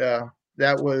 Yeah, and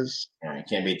that was. You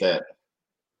can't beat that.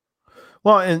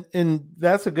 Well, and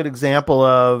that's a good example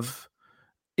of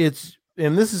it's.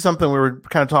 And this is something we were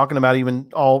kind of talking about. Even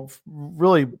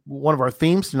really one of our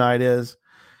themes tonight is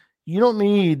you don't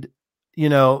need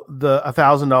the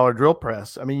 $1,000 drill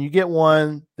press. I mean, you get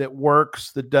one that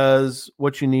works, that does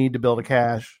what you need to build a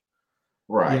cache.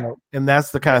 Right. You know, and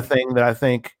that's the kind of thing that I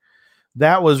think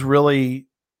that was really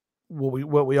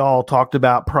what we all talked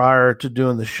about prior to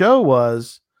doing the show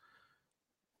was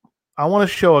I don't want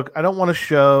to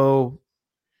show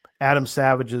Adam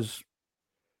Savage's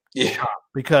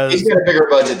because he's got a bigger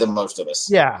budget than most of us.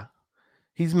 Yeah.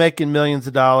 He's making millions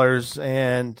of dollars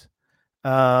and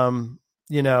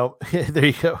you know, there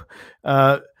you go.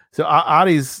 So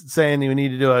Adi's saying we need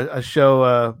to do a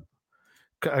show.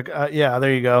 Yeah,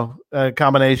 there you go. A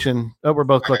combination. Oh, we're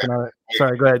both looking at it.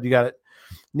 Sorry, go ahead. You got it.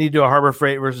 Need to do a Harbor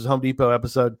Freight versus Home Depot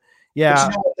episode. Yeah,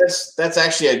 you know, that's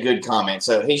actually a good comment.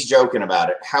 So he's joking about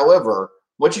it. However,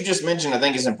 what you just mentioned, I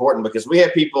think, is important because we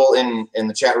have people in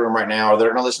the chat room right now that are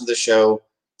going to listen to the show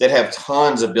that have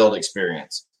tons of build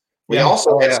experience. We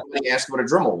also had somebody ask what a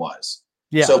Dremel was.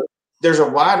 Yeah. So there's a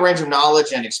wide range of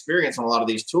knowledge and experience on a lot of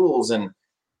these tools. And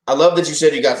I love that you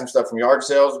said you got some stuff from yard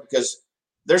sales because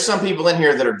there's some people in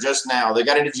here that are just now, they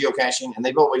got into geocaching and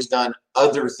they've always done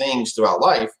other things throughout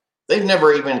life. They've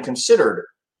never even considered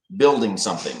building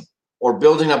something or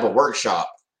building up a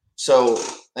workshop. So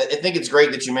I think it's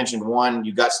great that you mentioned, one,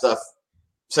 you got stuff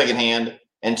secondhand,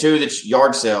 and two, that's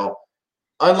yard sale.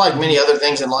 Unlike many other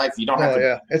things in life, you don't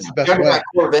have it's the best way. Like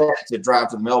Corvette to drive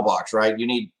to the mailbox, right? You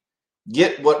need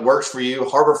get what works for you.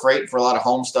 Harbor Freight for a lot of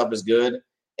home stuff is good,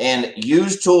 and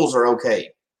used tools are okay.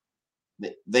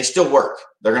 They still work.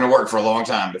 They're going to work for a long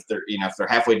time if they're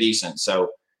halfway decent.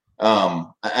 So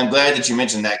I'm glad that you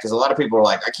mentioned that because a lot of people are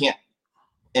like, I can't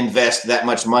invest that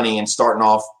much money in starting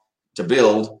off to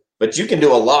build, but you can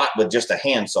do a lot with just a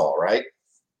handsaw, right?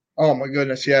 Oh my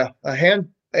goodness, yeah.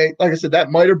 Like I said,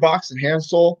 that miter box and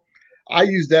handsaw, I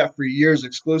used that for years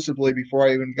exclusively before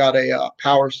I even got a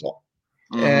power saw.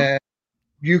 Mm-hmm. And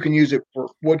you can use it for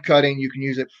wood cutting. You can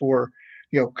use it for,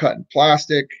 cutting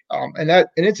plastic. And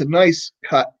it's a nice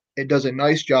cut. It does a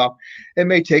nice job. It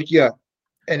may take you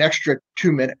an extra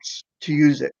 2 minutes to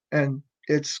use it, and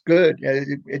it's good.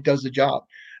 It does the job.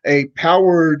 A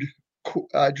powered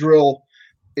drill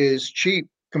is cheap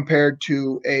compared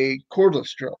to a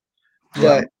cordless drill.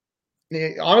 But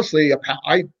honestly,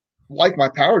 I like my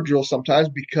power drill sometimes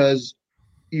because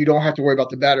you don't have to worry about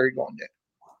the battery going dead.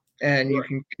 And you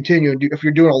can continue and do, if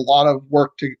you're doing a lot of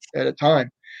work at a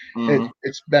time,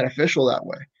 it's beneficial that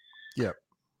way. Yeah.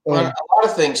 Well, a lot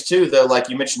of things too, though, like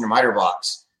you mentioned your miter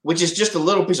box, which is just a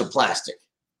little piece of plastic.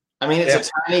 I mean, it's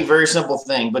a tiny, very simple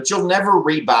thing, but you'll never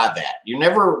rebuy that. You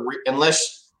never,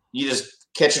 unless you just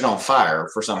catch it on fire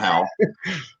for somehow.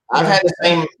 I've had the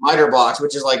same miter box,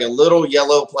 which is like a little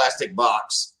yellow plastic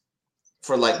box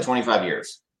for like 25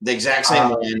 years. The exact same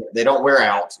one. They don't wear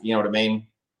out. You know what I mean?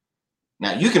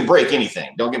 Now, you can break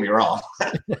anything. Don't get me wrong.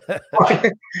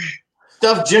 But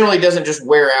stuff generally doesn't just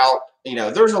wear out.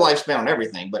 There's a lifespan on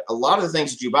everything, but a lot of the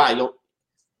things that you buy,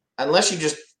 unless you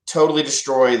just totally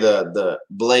destroy the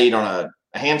blade on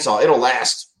a handsaw, it'll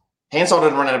last. Handsaw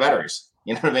doesn't run out of batteries.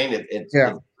 You know what I mean? It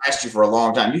lasts you for a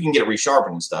long time. You can get it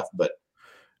resharpened and stuff, but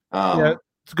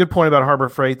it's a good point about Harbor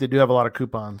Freight. They do have a lot of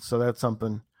coupons, so that's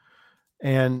something.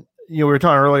 And we were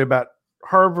talking earlier about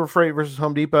Harbor Freight versus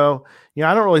Home Depot.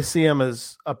 I don't really see them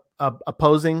as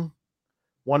opposing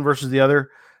one versus the other.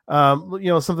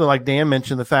 Something like Dan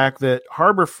mentioned, the fact that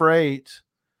Harbor Freight,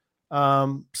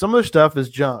 some of their stuff is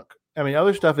junk. I mean,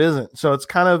 other stuff isn't. So it's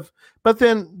kind of, but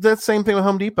then that same thing with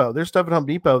Home Depot. There's stuff at Home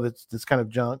Depot that's kind of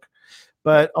junk,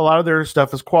 but a lot of their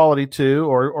stuff is quality too,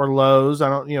 or Lowe's. I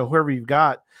don't, whoever you've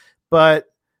got. But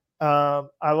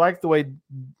I like the way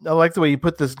you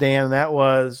put this, Dan. And that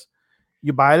was,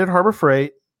 you buy it at Harbor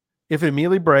Freight. If it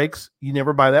immediately breaks, you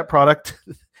never buy that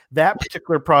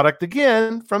particular product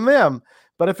again from them.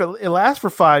 But if it lasts for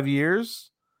 5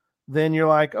 years, then you're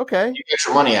like, okay, you get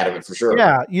your money out of it for sure.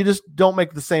 Yeah, you just don't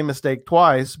make the same mistake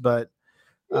twice. But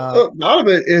a lot of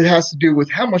it has to do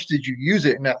with how much did you use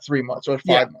it in that 3 months or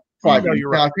 5 months. 5 months.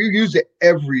 Now, if you use it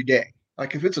every day,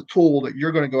 like if it's a tool that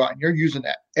you're going to go out and you're using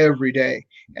that every day,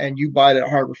 and you buy it at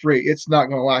Harbor Freight, it's not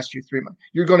going to last you 3 months.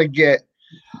 You're going to get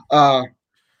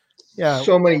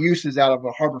so many uses out of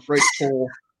a Harbor Freight tool,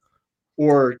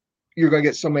 or you're going to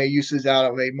get so many uses out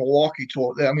of a Milwaukee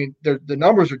tool. I mean, the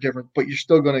numbers are different, but you're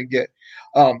still going to get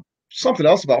something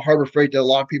else about Harbor Freight that a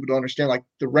lot of people don't understand, like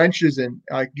the wrenches, and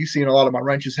like you've seen a lot of my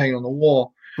wrenches hanging on the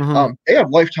wall. They have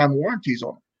lifetime warranties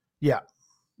on them. Yeah.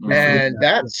 And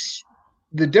that's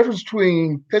the difference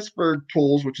between Pittsburgh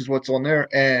tools, which is what's on there,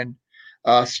 and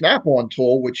Snap-on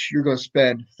tool, which you're going to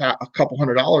spend a couple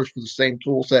 $100 for the same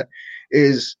tool set,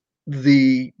 is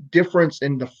the difference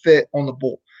in the fit on the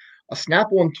bolt. A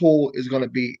Snap-on tool is going to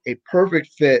be a perfect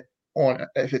fit on,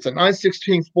 if it's a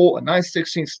 9/16 bolt, a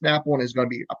 9/16 Snap-on is going to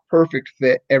be a perfect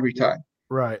fit every time.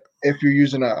 Right. If you're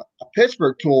using a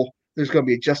Pittsburgh tool, there's going to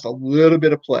be just a little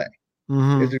bit of play.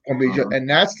 Mhm. Is there going to be and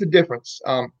that's the difference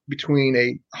between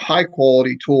a high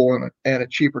quality tool and a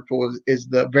cheaper tool is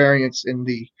the variance in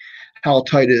the how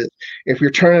tight it is. If you're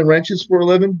turning wrenches for a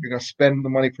living, you're going to spend the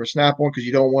money for a Snap-on because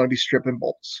you don't want to be stripping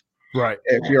bolts. Right.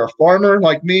 If you're a farmer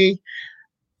like me,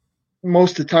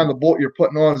 most of the time the bolt you're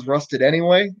putting on is rusted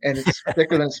anyway, and it's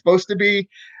thicker than it's supposed to be.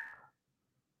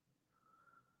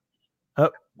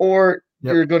 Or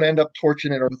you're going to end up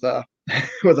torching it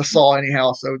with a saw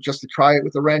anyhow. So just to try it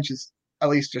with a wrench is at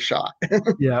least a shot.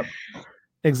 Yeah,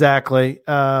 exactly.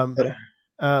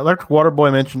 Electric Water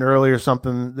Boy mentioned earlier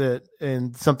something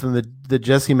that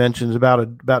Jesse mentioned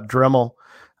about Dremel.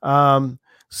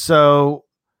 So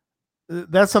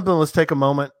that's something let's take a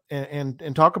moment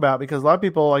and talk about, because a lot of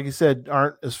people, like you said,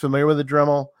 aren't as familiar with the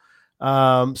Dremel.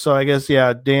 So I guess,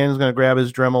 Dan's going to grab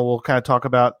his Dremel. We'll kind of talk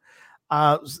about,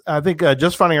 I think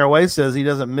Just Finding Our Way says he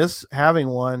doesn't miss having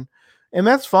one, and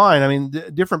that's fine. I mean,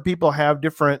 different people have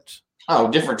different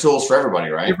tools for everybody,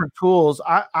 right? Different tools.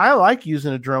 I like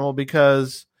using a Dremel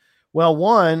because, well,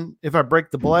 one, if I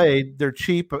break the blade, they're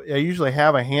cheap. I usually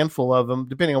have a handful of them,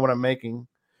 depending on what I'm making.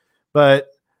 But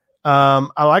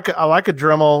I like a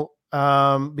Dremel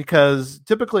because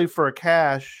typically for a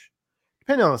cache,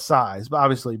 depending on the size,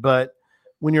 but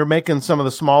when you're making some of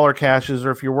the smaller caches,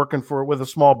 or if you're working with a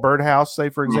small birdhouse, say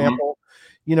for example,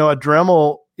 a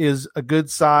Dremel is a good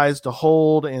size to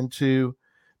hold and to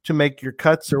make your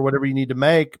cuts or whatever you need to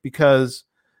make, because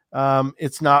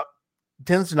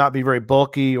tends to not be very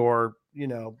bulky or.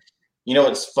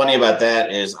 What's funny about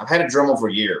that is I've had a Dremel for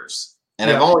years,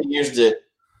 and I've only used it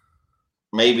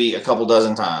maybe a couple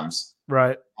dozen times.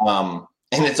 Right. And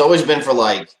it's always been for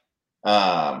like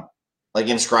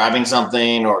inscribing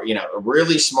something or, a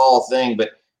really small thing.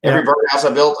 But every birdhouse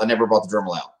I built, I never brought the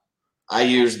Dremel out. I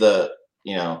use the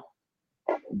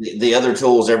other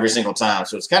tools every single time.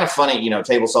 So it's kind of funny,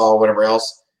 table saw or whatever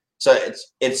else. So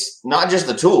it's not just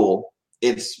the tool,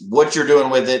 it's what you're doing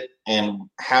with it and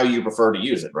how you prefer to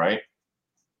use it, right?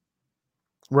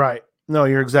 Right. No,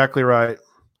 you're exactly right.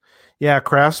 Yeah,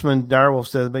 Craftsman, Direwolf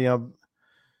says, but I don't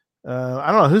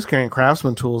know who's carrying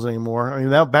Craftsman tools anymore. I mean,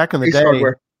 that back in the day.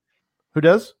 Hardware. Who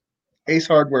does? Ace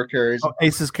Hardware carries. Oh,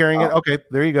 Ace is carrying it. Okay,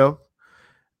 there you go.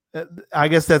 I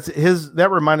guess that's his. That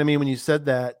reminded me when you said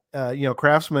that.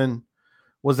 Craftsman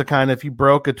was the kind, if you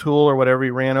broke a tool or whatever,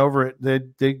 you ran over it, they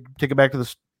take it back to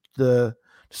the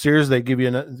Sears. They give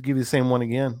you the same one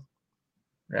again.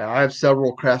 Yeah, I have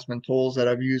several Craftsman tools that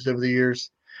I've used over the years.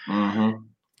 Mm-hmm.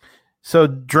 So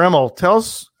Dremel, tell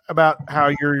us about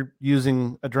how you're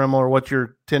using a Dremel, or what you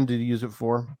tend to use it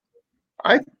for.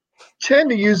 I tend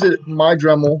to use my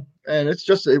Dremel, and it's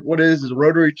just what it is a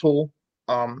rotary tool.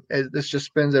 This just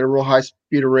spins at a real high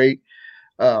speed of rate,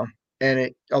 and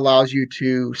it allows you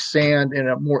to sand in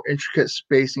a more intricate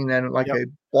spacing than a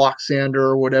block sander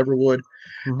or whatever would.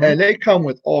 Mm-hmm. And they come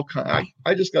with all kinds.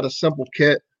 I just got a simple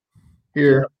kit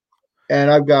here,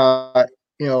 and I've got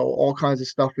all kinds of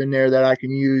stuff in there that I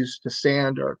can use to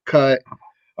sand or cut,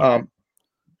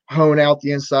 hone out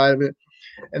the inside of it.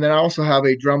 And then I also have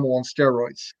a Dremel on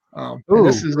steroids. And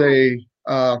this is it's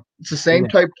the same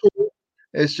type tool.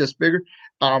 It's just bigger.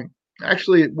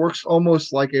 Actually, it works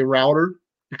almost like a router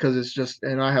because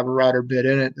and I have a router bit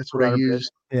in it. That's what I use.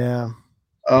 Yeah.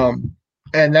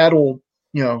 And that'll,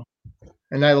 and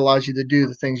that allows you to do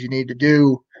the things you need to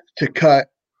do to cut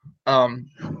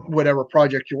whatever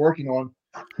project you're working on.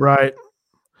 Right.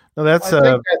 No, that's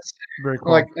very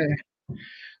cool.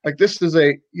 Like this is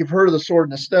you've heard of the Sword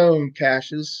and the Stone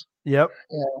caches. Yep.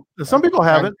 Some people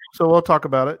haven't, so we'll talk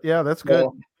about it. Yeah, that's good.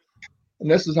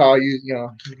 And this is how you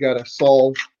got to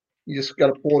solve. You just got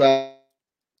to pull it out.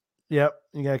 Yep.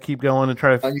 You got to keep going and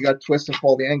try to. And you got to twist and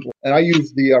follow the angle. And I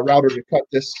use the router to cut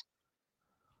this.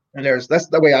 And that's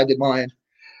the way I did mine.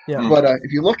 Yeah. But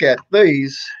if you look at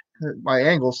these, my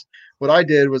angles, what I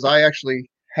did was I actually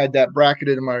had that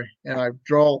bracketed and I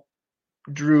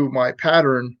drew my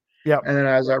pattern. Yeah. And then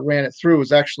as I ran it through, it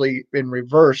was actually in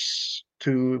reverse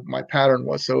to my pattern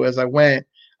was. So as I went,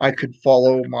 I could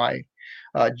follow my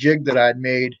jig that I had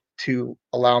made to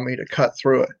allow me to cut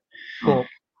through it. Cool.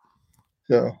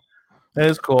 So that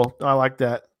is cool. I like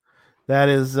that. That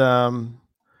is, we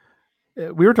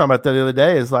were talking about that the other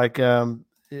day. Is like,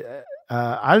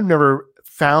 I've never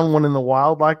found one in the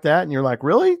wild like that. And you're like,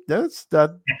 really? That's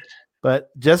that. But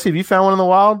Jesse, have you found one in the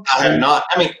wild? I have not.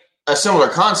 I mean, a similar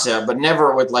concept, but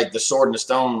never with like the Sword and the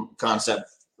Stone concept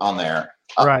on there.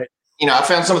 Right. I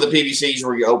found some of the PVCs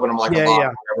where you open them like a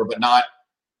box or whatever, but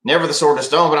never the Sword and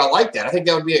Stone. But I like that. I think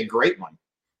that would be a great one.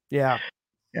 Yeah.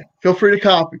 Yeah. Feel free to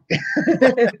copy.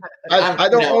 I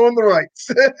don't own the rights.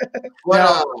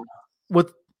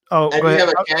 Oh, do go you ahead.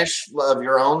 have a cache of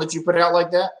your own that you put out like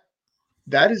that?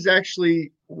 That is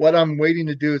actually what I'm waiting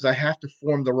to do. Is I have to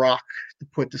form the rock to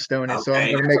put the stone in. So I'm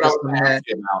Okay, going to that's make what I a was gonna cement. ask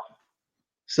you about.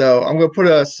 So I'm going to put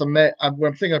a cement. I'm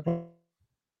thinking I'm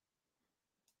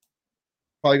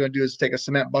probably going to do is take a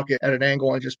cement bucket at an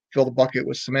angle and just fill the bucket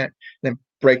with cement, then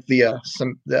break the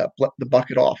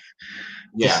bucket off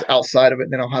Yeah. just outside of it.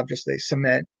 And then I'll have just a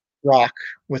cement rock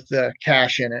with the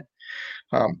cache in it.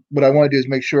 What I want to do is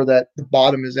make sure that the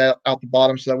bottom is out the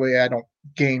bottom, so that way I don't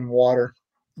gain water.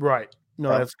 Right.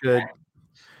 No, Oh. that's good.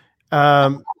 I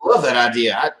love that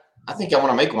idea. I think I want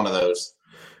to make one of those.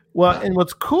 Well, and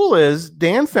what's cool is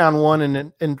Dan found one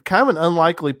in kind of an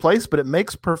unlikely place, but it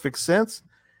makes perfect sense.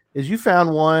 Is you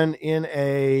found one in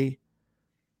a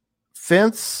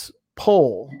fence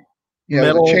pole. Yeah,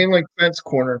 it was a chain link fence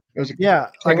corner. It was a chain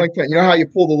link fence. You know how you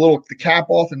pull the cap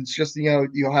off and it's just,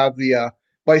 you'll have the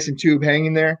bison tube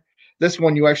hanging there. This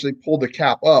one, you actually pulled the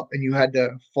cap up and you had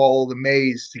to follow the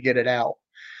maze to get it out.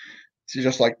 It's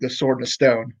just like the Sword in the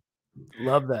Stone.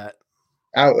 Love that.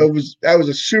 That was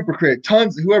a super creative.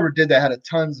 Whoever did that had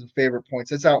tons of favorite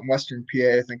points. It's out in Western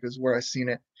PA, I think, is where I seen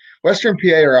it. Western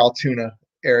PA or Altoona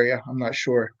area, I'm not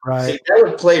sure. Right. See, that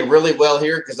would play really well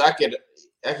here because I could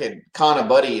con a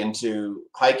buddy into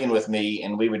hiking with me,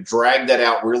 and we would drag that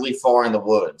out really far in the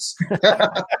woods,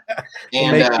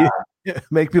 and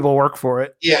make people work for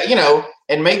it. Yeah,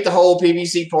 and make the whole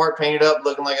PVC part painted up,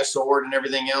 looking like a sword and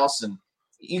everything else. And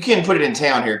you can put it in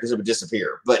town here because it would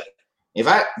disappear, but if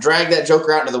I drag that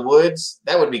joker out into the woods,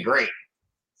 that would be great.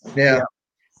 Yeah.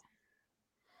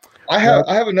 I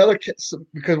have another,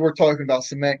 because we're talking about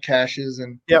cement caches,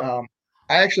 and I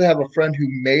actually have a friend who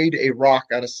made a rock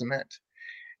out of cement,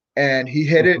 and he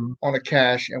hit it on a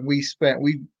cache, and we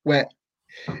went.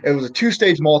 It was a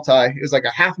 2-stage multi. It was like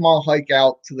a half-mile hike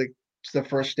out to the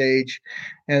first stage,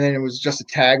 and then it was just a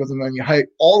tag with them. And you hike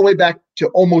all the way back to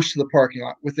almost to the parking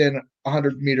lot, within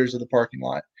 100 meters of the parking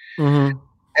lot. Mm-hmm.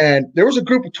 And there was a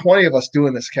group of 20 of us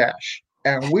doing this cache,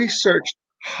 and we searched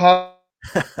high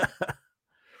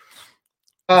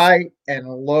and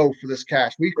low for this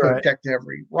cache. We protected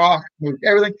every rock, moved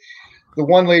everything. The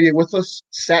one lady with us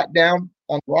sat down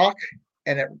on the rock,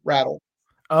 and it rattled.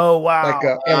 Oh, wow. Like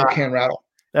an ammo can rattle.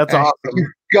 That's and awesome.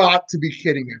 You've got to be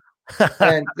kidding me.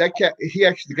 And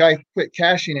the guy quit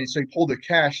caching it, so he pulled the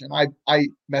cache, and I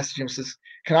messaged him, says,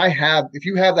 if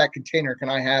you have that container, can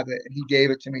I have it? And he gave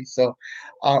it to me. So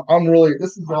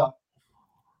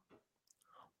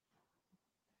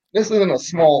this isn't a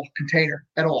small container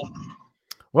at all.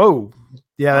 Whoa.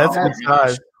 Yeah, that's a good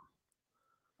size.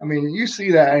 I mean, you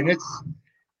see that, and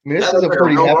this is a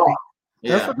pretty heavy.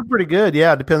 Yeah. That's looking pretty good.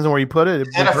 Yeah, it depends on where you put it.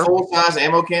 Is that a full-size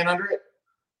ammo can under it?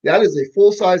 That is a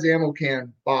full-size ammo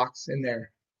can box in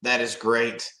there. That is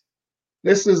great.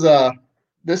 This is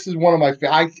one of my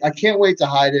I can't wait to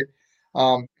hide it.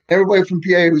 Everybody from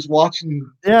PA who's watching,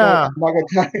 I'm not gonna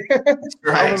tell you.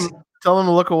 Right. Tell them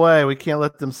to look away. We can't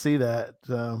let them see that.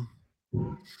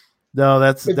 No,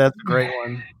 that's a great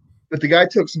one. But the guy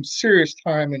took some serious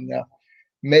time in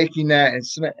making that,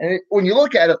 and when you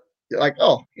look at it, you're like,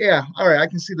 oh yeah, all right, I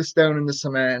can see the stone and the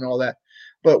cement and all that.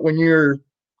 But when you're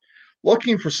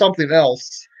looking for something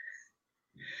else,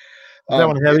 is that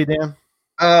one heavy, Dan?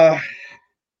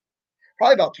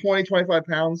 Probably about 20, 25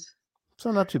 pounds.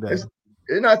 So not too bad. It's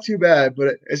not too bad,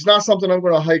 but it's not something I'm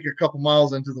going to hike a couple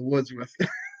miles into the woods with.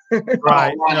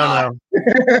 Right. No.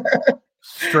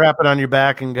 Strap it on your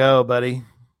back and go, buddy.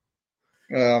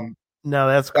 No,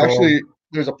 that's cool. Actually,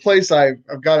 there's a place I've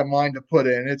got in mind to put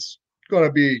in. It's going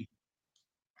to be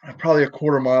probably a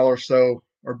quarter mile or so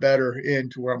or better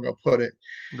into where I'm going to put it.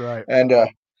 Right. And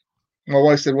my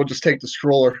wife said, we'll just take the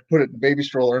stroller, put it in the baby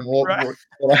stroller, and we'll. Right.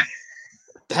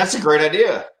 That's a great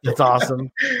idea. That's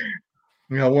awesome.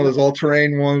 One of those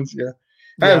all-terrain ones. Yeah.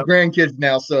 I have grandkids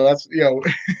now, so that's,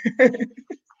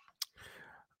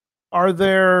 Are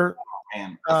there? Oh,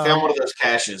 man, I found one of those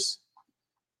caches.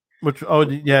 Which? Oh,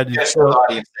 yeah. Just show the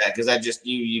audience that, because that just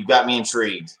you got me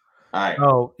intrigued. All right.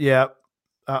 Oh yeah.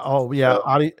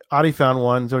 So, Adi found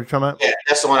one. So what you're talking about? Yeah,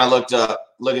 that's the one I looked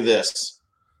up. Look at this.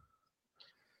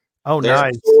 Oh, there's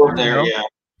nice. There, yeah.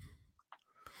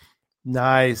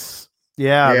 Nice.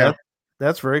 Yeah.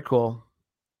 That's very cool.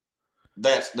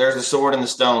 There's the sword and the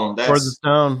stone. That's the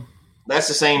stone. That's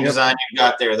the same design you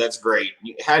got there. That's great.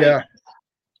 You can't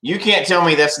tell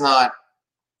me that's not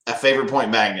a favorite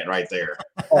point magnet right there.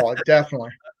 Oh,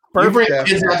 definitely. You bring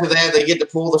kids after that, they get to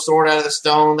pull the sword out of the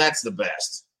stone. That's the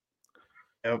best.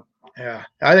 Yep. Yeah.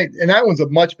 I think, and that one's a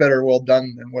much better well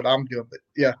done than what I'm doing. But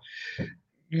yeah,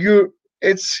 and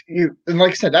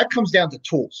like I said, that comes down to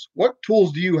tools. What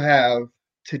tools do you have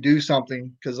to do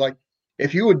something? Because like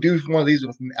if you would do one of these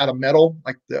out of metal,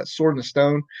 like the Sword and the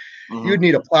Stone, you'd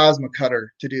need a plasma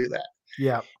cutter to do that.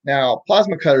 Yeah. Now,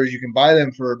 plasma cutters, you can buy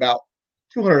them for about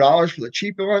 $200 for the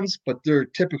cheap ones, but they're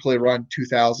typically run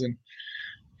 $2,000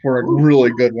 for a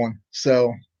really good one.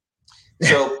 So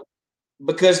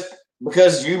because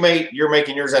you're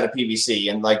making yours out of PVC,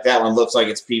 and like that one looks like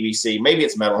it's PVC, maybe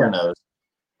it's metal, who knows?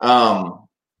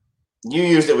 You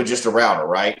used it with just a router,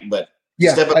 right? But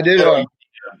I did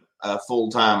a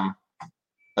full-time,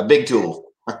 a big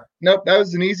tool. Nope, that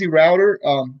was an easy router.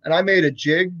 And I made a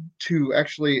jig to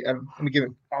actually. Let me give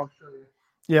it. I'll show you.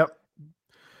 Yep.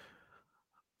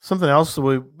 Something else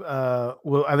I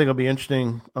think will be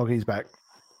interesting. Oh, he's back.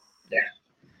 Yeah.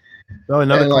 Oh,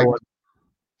 another cool one.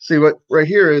 See what right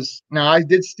here is. Now I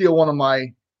did steal one of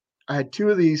my. I had two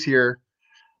of these here,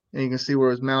 and you can see where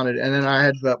it was mounted. And then I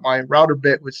had my router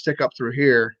bit would stick up through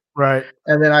here. Right.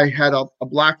 And then I had a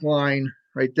black line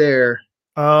right there.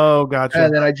 Oh, gotcha.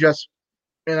 And then I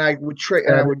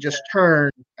would just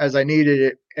turn as I needed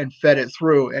it and fed it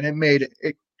through, and it made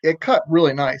it cut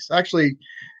really nice. Actually,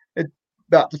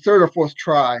 about the third or fourth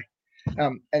try,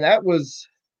 and that was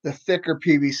the thicker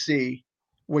PVC,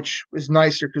 which is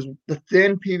nicer because the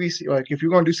thin PVC, like if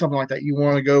you're going to do something like that, you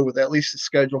want to go with at least the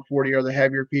Schedule 40 or the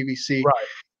heavier PVC, right?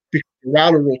 Because the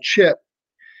router will chip.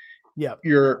 Yeah,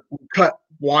 you're cut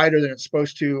wider than it's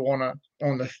supposed to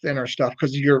on the thinner stuff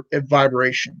because of your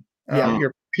vibration.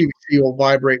 Your PVC will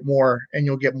vibrate more and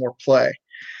you'll get more play.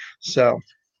 So,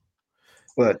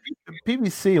 but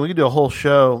PVC, we could do a whole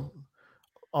show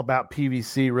about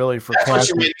PVC really for that's what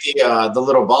you make the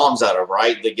little bombs out of,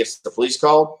 right? That gets the police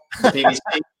called. The PVC,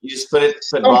 you just put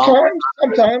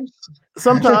sometimes.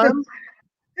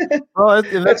 Well,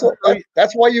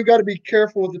 that's why you got to be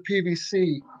careful with the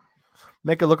PVC.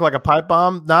 Make it look like a pipe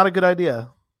bomb. Not a good idea.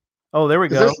 Oh, there we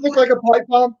go. Does this look like a pipe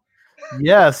bomb?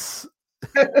 Yes.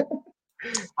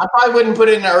 I probably wouldn't put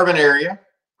it in an urban area.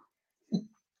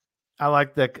 I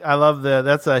like that. I love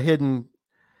that's a hidden.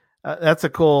 That's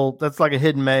like a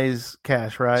hidden maze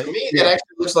cache, right? To me, that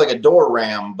actually looks like a door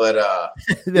ram, but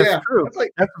that's true.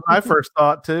 That's my first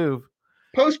thought too.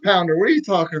 Post pounder. What are you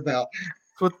talking about?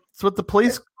 It's what the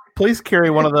police carry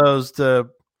one of those to,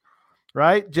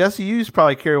 right? Jesse, you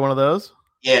probably carry one of those.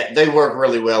 Yeah, they work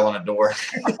really well on a door.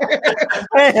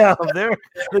 Damn,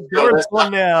 the door's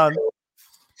going down.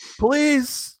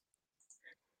 Police,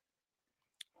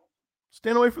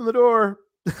 stand away from the door.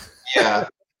 Yeah.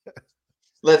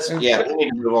 We need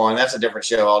to move on. That's a different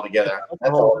show altogether.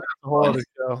 That's a whole other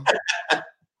show.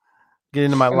 Get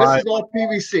into my This life. is all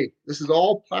PVC. This is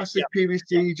all plastic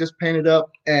PVC, just painted up,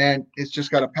 and it's just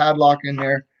got a padlock in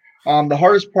there. The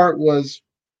hardest part was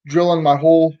drilling my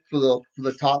hole for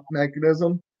the top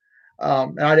mechanism.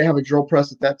 And I didn't have a drill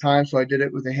press at that time, so I did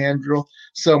it with a hand drill.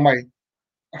 So my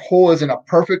hole isn't a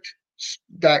perfect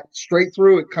that straight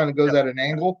through. It kind of goes at an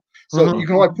angle. So you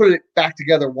can only put it back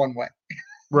together one way.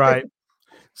 Right.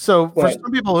 So for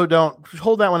some people who don't,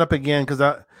 hold that one up again, because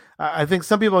I think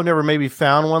some people have never maybe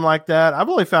found one like that. I've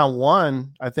only found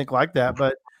one, I think, like that.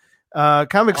 But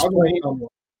kind of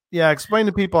explain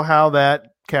to people how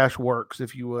that cache works,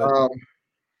 if you would.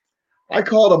 I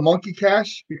call it a monkey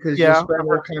cache because you spend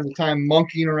all kinds of time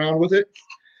monkeying around with it.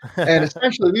 And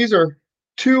essentially, these are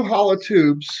two hollow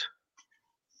tubes,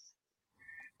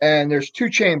 and there's two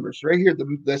chambers right here.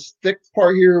 This thick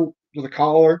part here with the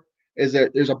collar is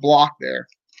that there's a block there,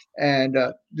 and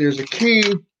there's a key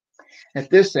at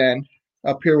this end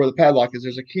up here where the padlock is.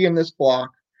 There's a key in this block,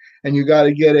 and you got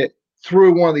to get it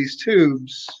through one of these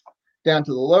tubes down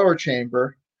to the lower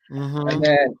chamber, and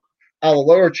then out of the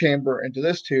lower chamber into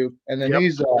this tube, and then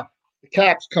these the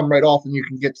caps come right off, and you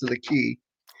can get to the key.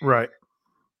 Right.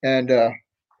 And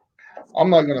I'm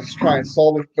not going to try and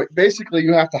solve it, but basically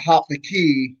you have to hop the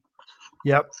key.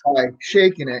 Yep. By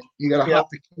shaking it, you got to hop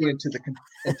the key into the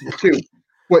tube.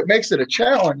 What makes it a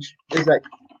challenge is that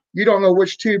you don't know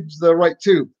which tube's the right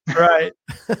tube. Right.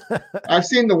 I've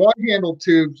seen the one-handled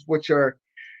tubes, which are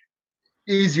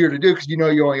easier to do because you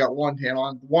only got one handle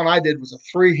on. The one I did was a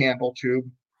three-handle tube.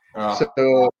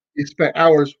 So you spent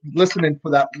hours listening for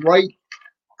that right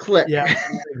click. Yeah,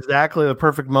 exactly the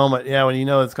perfect moment. Yeah, when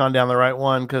it's gone down the right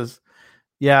one. Because,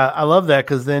 I love that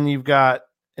because then you've got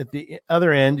at the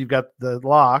other end, you've got the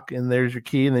lock and there's your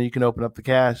key and then you can open up the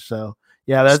cache. So,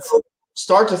 that's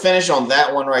start to finish on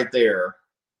that one right there.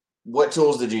 What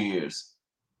tools did you use?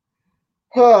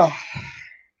 A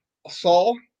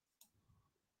saw.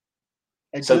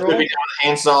 So it could be a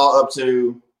hand saw up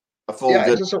to a full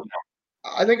good.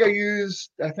 I think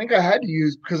I had to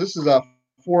use, because this is a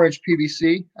 4-inch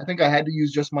PVC. I think I had to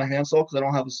use just my hand saw because I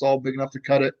don't have a saw big enough to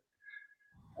cut it.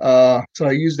 So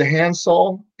I used the hand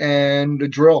saw and the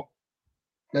drill.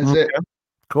 That's it.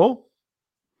 Cool.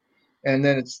 And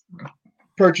then it's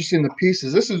purchasing the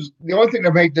pieces. This is the only thing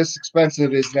that made this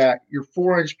expensive is that your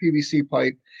 4-inch PVC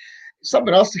pipe.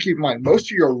 Something else to keep in mind: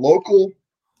 most of your local,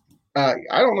 I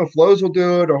don't know if Lowe's will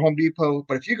do it or Home Depot,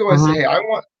 but if you go and say, "Hey, I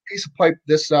want a piece of pipe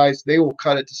this size," they will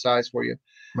cut it to size for you.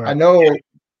 Right. I know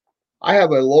I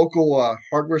have a local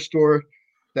hardware store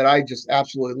that I just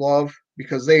absolutely love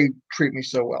because they treat me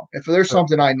so well. If there's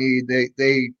something I need, they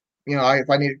if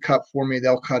I need it cut for me,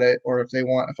 they'll cut it, or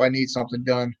if I need something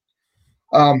done.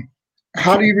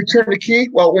 How do you return the key?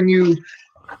 Well, when you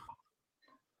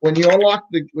unlock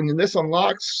when this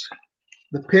unlocks,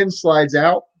 the pin slides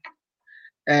out,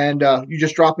 and you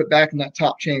just drop it back in that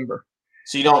top chamber.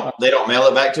 So they don't mail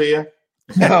it back to you?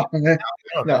 No. I'm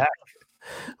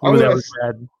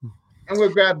gonna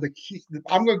grab the key.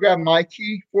 I'm gonna grab my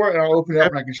key for it, and I'll open it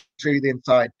up, and I can show you the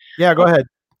inside. Yeah, go ahead.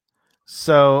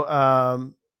 So,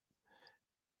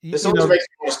 this always makes me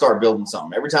want to start building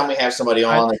something. Every time we have somebody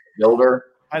on, like a builder,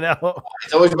 I know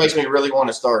it always makes me really want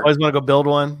to start. Always want to go build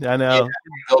one. I know. Yeah,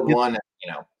 build one.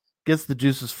 Gets the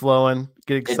juices flowing.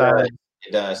 Get excited.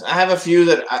 It does. I have a few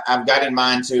that I've got in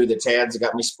mind too. That Chad's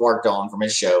got me sparked on from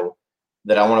his show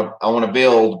that I want to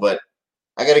build, but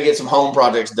I got to get some home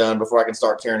projects done before I can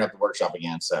start tearing up the workshop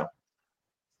again. So,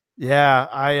 yeah,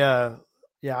 I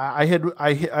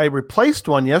replaced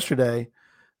one yesterday.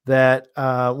 That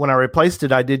when I replaced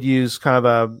it, I did use kind of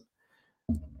a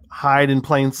hide in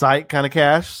plain sight kind of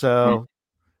cache. So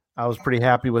I was pretty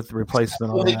happy with the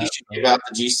replacement. I think you should give out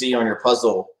the GC on your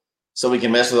puzzle so we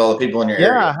can mess with all the people in your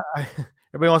area. Yeah,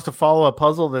 everybody wants to follow a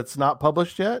puzzle that's not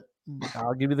published yet.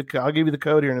 I'll give you the code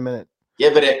here in a minute.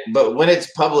 Yeah, but when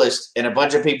it's published and a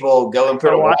bunch of people go and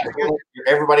put it,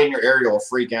 everybody in your area will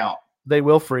freak out. They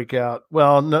will freak out.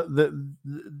 Well, no,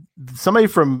 somebody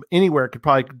from anywhere could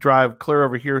probably drive clear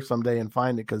over here someday and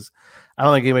find it because I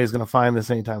don't think anybody's going to find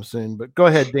this anytime soon. But go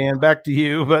ahead, Dan. Back to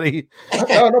you, buddy. No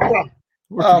problem.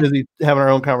 We're too busy having our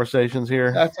own conversations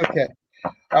here. That's okay.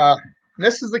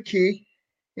 This is the key.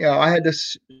 I had to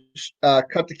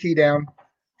cut the key down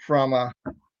from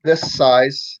this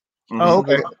size. Oh,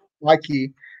 okay. My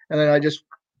key, and then I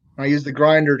used the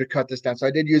grinder to cut this down. So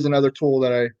I did use another tool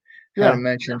that I kind of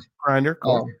mentioned. Grinder.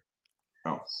 Cool.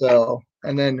 So,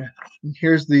 and then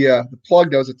here's the plug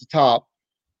that was at the top,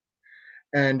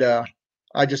 and I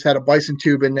just had a bison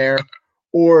tube in there,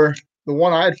 or the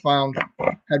one I had found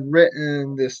had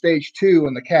written the stage 2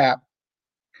 in the cap.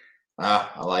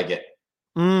 I like it.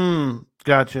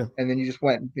 Gotcha. And then you just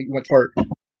went part,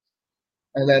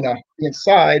 and then the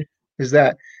inside is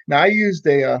that. Now I used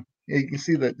you can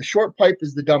see the short pipe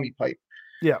is the dummy pipe.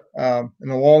 Yeah. And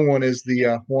the long one is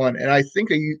the one. And I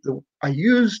think I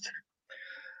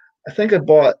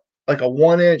bought like a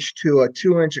 1-inch to a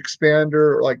 2-inch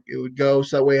expander, like it would go.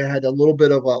 So that way it had a little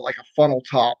bit of a funnel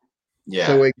top. Yeah.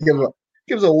 So it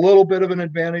gives a little bit of an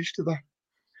advantage to the.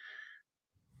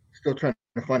 Still trying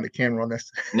to find the camera on this.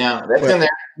 No, that's in there.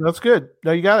 That's good.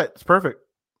 No, you got it. It's perfect.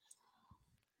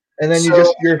 And then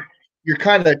you're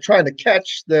kind of trying to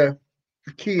catch the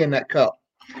key in that cup.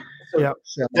 Yeah,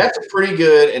 so that's pretty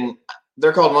good, and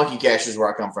they're called monkey caches where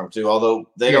I come from too. Although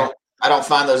I don't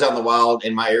find those out in the wild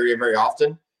in my area very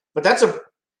often. But that's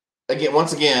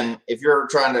once again, if you're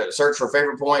trying to search for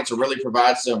favorite points or really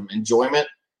provide some enjoyment,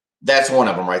 that's one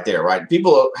of them right there, right?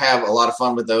 People have a lot of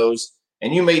fun with those,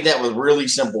 and you made that with really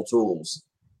simple tools.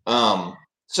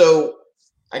 So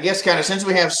I guess kind of since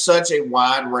we have such a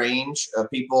wide range of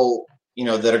people,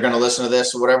 that are going to listen to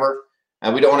this or whatever,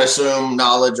 and we don't want to assume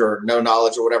knowledge or no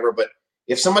knowledge or whatever, but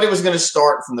if somebody was going to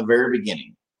start from the very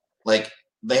beginning, like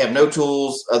they have no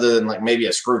tools other than like maybe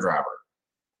a screwdriver,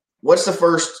 what's the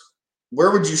first,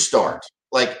 where would you start?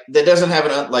 Like that doesn't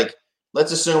have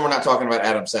let's assume we're not talking about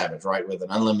Adam Savage, right? With an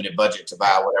unlimited budget to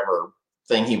buy whatever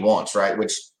thing he wants, right?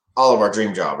 Which all of our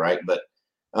dream job, right? But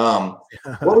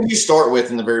what would you start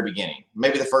with in the very beginning?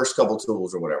 Maybe the first couple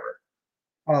tools or whatever.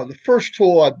 The first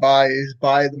tool I'd buy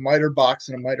the miter box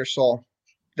and a miter saw.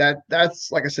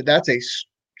 That's like I said, that's a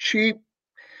cheap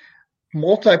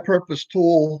multi-purpose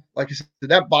tool. Like I said,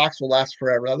 that box will last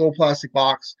forever. That little plastic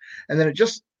box, and then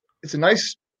it's a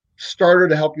nice starter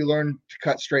to help you learn to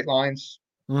cut straight lines.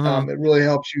 Mm-hmm. It really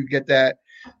helps you get that.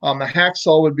 A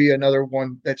hacksaw would be another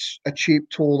one that's a cheap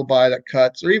tool to buy that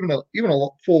cuts, or even a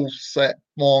full set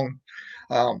long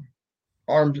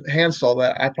armed handsaw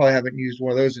that I probably haven't used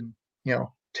one of those in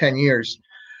 10 years.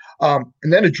 And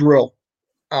then a drill.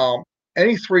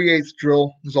 Any 3/8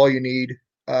 drill is all you need.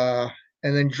 And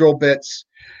then drill bits.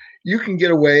 You can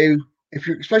get away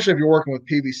especially if you're working with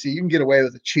PVC, you can get away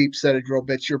with a cheap set of drill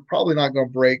bits. You're probably not going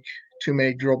to break too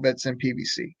many drill bits in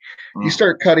PVC. You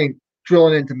start cutting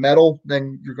drilling into metal,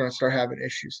 then you're going to start having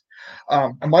issues.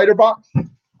 A miter box.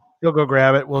 You'll go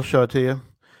grab it. We'll show it to you.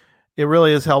 It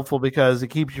really is helpful because it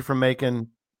keeps you from making,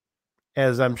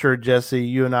 as I'm sure Jesse,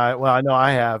 you and I, well, I know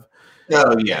I have.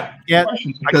 Oh yeah. Yeah. I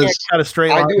can't cut a straight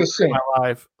line in my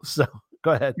life. So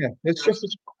go ahead. Yeah. It's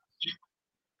just,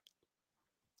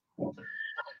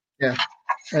 yeah.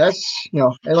 And that's,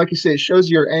 and like you say, it shows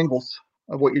your angles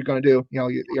of what you're going to do,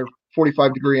 your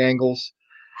 45-degree angles.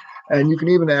 And you can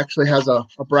even actually has a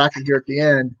bracket here at the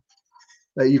end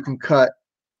that you can cut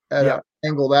at an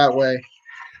angle that way.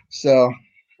 So,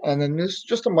 and then this is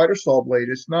just a miter saw blade.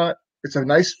 It's a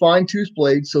nice fine tooth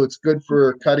blade, so it's good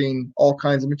for cutting all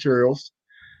kinds of materials.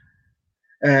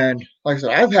 And like I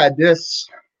said, I've had this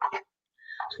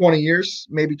 20 years,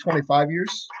 maybe 25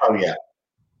 years. Oh yeah.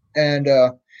 And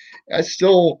I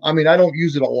don't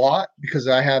use it a lot because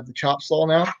I have the chop saw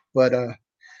now, but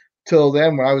till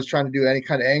then, when I was trying to do any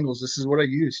kind of angles, this is what I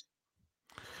used.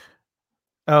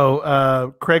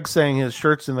 Oh, Craig's saying his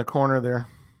shirt's in the corner there.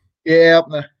 Yeah,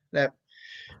 that.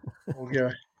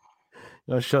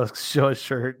 Show his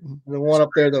shirt. The one up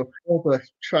there, the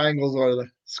triangles or the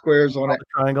squares on it. The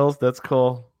triangles. That's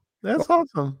cool. That's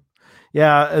awesome.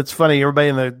 Yeah, it's funny. Everybody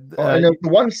in the the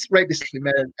one's right beside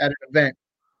me at an event.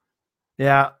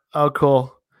 Yeah. Oh,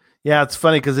 cool. Yeah, it's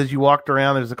funny because as you walked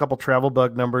around, there's a couple travel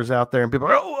bug numbers out there, and people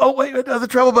are, oh, wait, another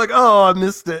travel bug. Oh, I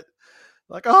missed it.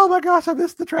 Like, oh my gosh, I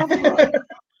missed the travel bug.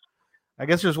 I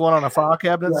guess there's one on a file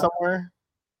cabinet somewhere.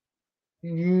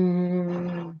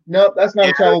 Nope, that's not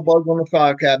a travel bug on the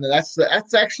file cabinet.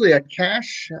 That's actually a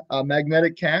cache, a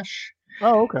magnetic cache.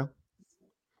 Oh, okay.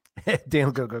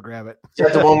 Dan, go grab it. Is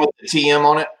that the one with the TM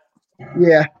on it?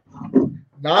 Yeah.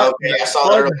 Okay, I saw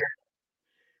that earlier.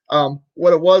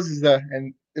 What it was is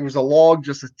and it was a log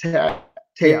just taped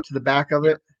to the back of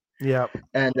it. Yeah.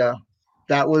 And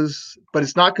but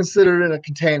it's not considered in a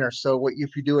container. So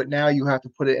if you do it now, you have to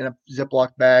put it in a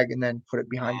Ziploc bag and then put it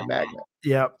behind the magnet.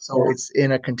 Yeah. So it's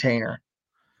in a container.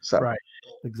 So right.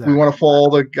 Exactly. We want to follow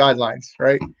the guidelines,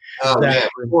 right? Oh exactly. Yeah,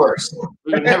 of course.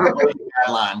 We would never put the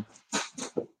guideline.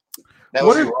 That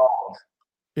would be wrong.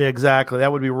 Exactly. That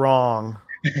would be wrong.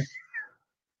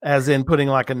 As in putting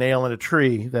like a nail in a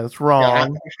tree. That's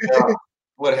wrong. Yeah,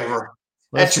 whatever.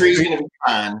 That tree's going to be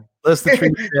fine. Unless the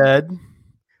tree's dead.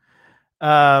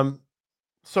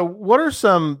 So what are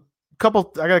I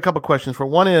got a couple questions for.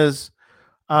 One is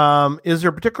there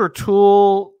a particular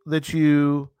tool that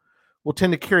you will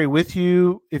tend to carry with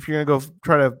you if you're going to go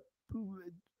try to,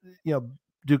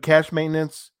 do cache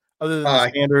maintenance other than the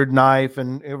standard knife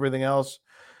and everything else?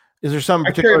 Is there some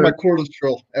particular? I carry my cordless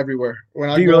drill everywhere.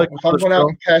 If I'm going out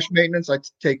on cache maintenance, I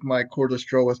take my cordless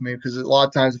drill with me because a lot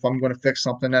of times if I'm going to fix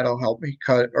something, that'll help me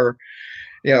cut or,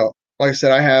 like I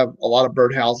said, I have a lot of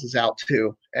birdhouses out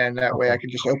too, and that way I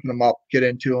can just open them up, get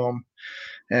into them,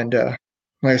 and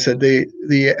like I said,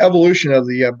 the evolution of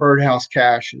the birdhouse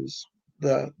cache is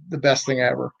the best thing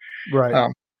ever.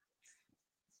 Right.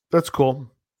 That's cool.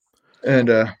 And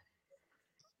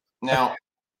now,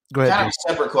 go ahead. Kind of a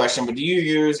separate question, but do you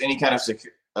use any kind of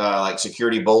like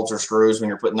security bolts or screws when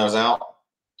you're putting those out?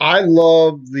 I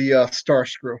love the star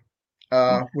screw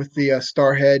with the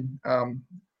star head.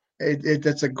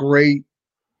 That's a great.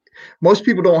 Most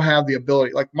people don't have the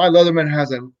ability. Like my Leatherman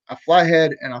has a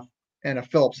flathead and a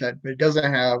Phillips head, but it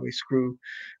doesn't have a screw,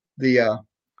 the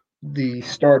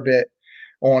star bit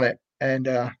on it. And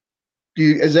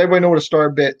does everybody know what a star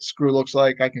bit screw looks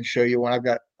like? I can show you one. I've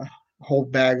got a whole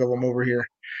bag of them over here.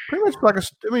 Pretty much like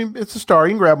it's a star.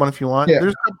 You can grab one if you want.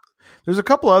 Yeah. There's a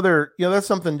couple other. That's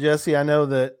something, Jesse. I know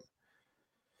that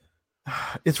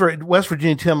it's for West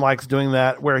Virginia. Tim likes doing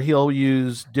that, where he'll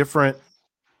use different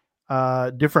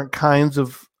kinds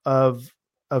of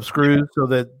screws, so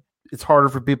that it's harder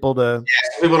for people to.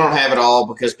 Yeah, people don't have it all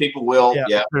because people will.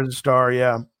 Yeah, there's a star.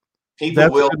 Yeah, people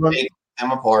will take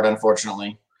them apart,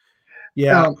 unfortunately.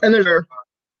 Yeah, and there's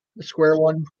the square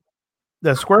one.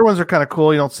 The square ones are kind of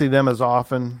cool. You don't see them as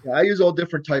often. Yeah, I use all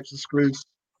different types of screws.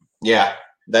 Yeah,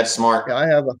 that's smart. Yeah, I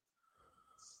have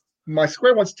my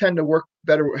square ones tend to work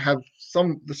better.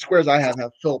 The squares I have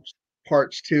Phillips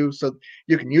parts too, so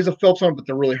you can use a Phillips one, but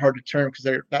they're really hard to turn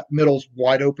because that middle's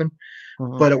wide open.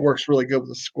 Mm-hmm. But it works really good with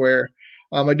a square.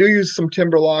 I do use some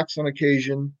timber locks on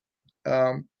occasion.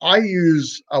 I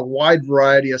use a wide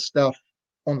variety of stuff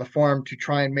on the farm to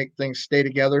try and make things stay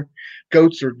together.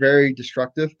 Goats are very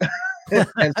destructive.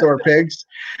 And so are pigs,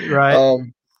 right?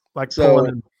 I've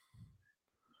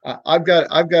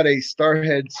got a star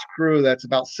head screw that's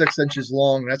about 6 inches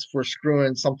long. That's for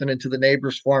screwing something into the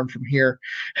neighbor's farm from here.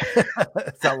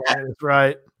 That's how long it is,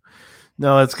 right?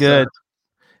 No, that's good.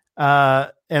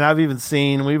 And I've even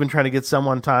seen, we've been trying to get some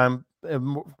one time,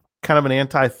 kind of an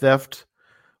anti-theft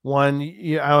one.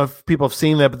 I don't know if people have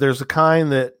seen that, but there's a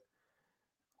kind that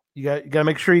you got to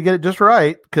make sure you get it just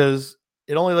right, because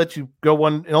it only lets you go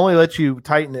one. It only lets you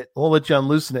tighten it. It won't let you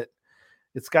unloosen it.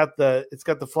 It's got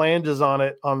the flanges on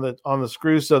it on the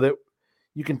screw so that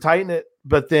you can tighten it,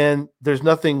 but then there's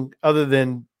nothing other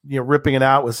than ripping it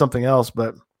out with something else.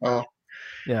 But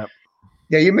yeah,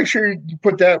 you make sure you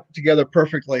put that together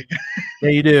perfectly. Yeah,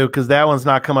 you do, because that one's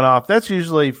not coming off. That's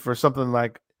usually for something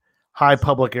like high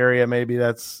public area. Maybe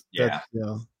that's I've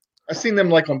seen them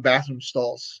like on bathroom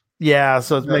stalls. Yeah,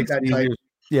 so it makes it easier. Tight.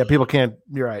 Yeah, people can't.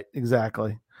 You're right,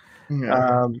 exactly.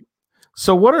 Yeah.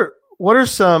 So what are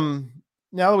some,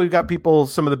 now that we've got people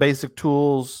some of the basic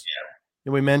tools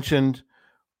that we mentioned,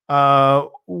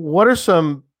 what are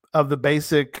some of the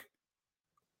basic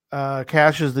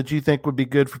caches that you think would be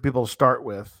good for people to start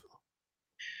with?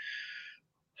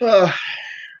 I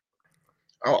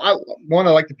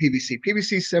like the PVC.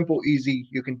 PVC is simple, easy.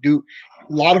 You can do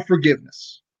a lot of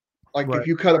forgiveness. Like if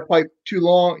you cut a pipe too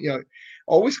long,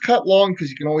 always cut long because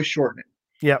you can always shorten it.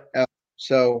 Yep.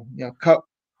 So cut,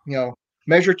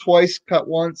 measure twice, cut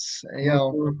once.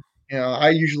 I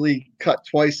usually cut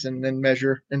twice and then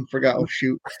measure and forgot. Oh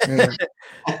shoot!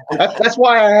 That's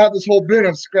why I have this whole bin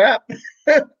of scrap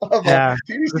of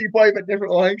PVC pipe at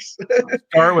different lengths.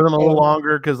 Start with them a little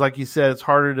longer because, like you said, it's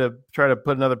harder to try to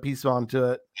put another piece onto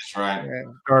it. That's right.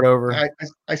 Start over.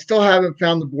 I still haven't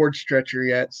found the board stretcher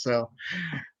yet, so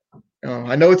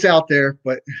I know it's out there,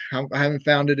 but I haven't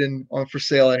found it for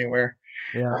sale anywhere.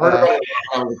 Yeah, I heard about it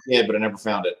when I was a kid, but I never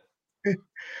found it.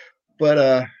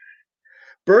 But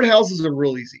birdhouses are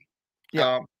real easy.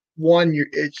 Yeah. One,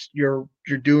 you're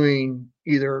doing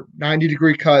either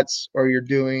 90-degree cuts, or you're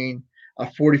doing a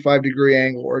 45-degree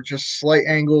angle, or just slight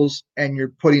angles, and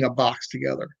you're putting a box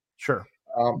together. Sure.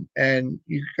 And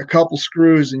a couple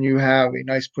screws, and you have a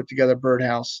nice put together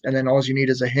birdhouse. And then all you need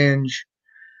is a hinge,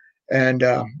 and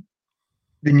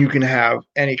then you can have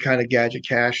any kind of gadget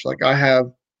cache. Like I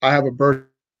have a birdhouse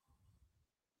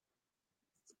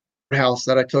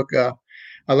that I took.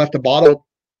 I left the bottle,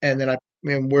 and then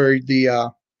where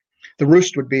the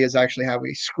roost would be is actually have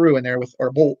a screw in there or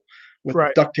a bolt with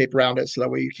duct tape around it, so that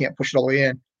way you can't push it all the way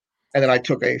in. And then I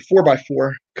took a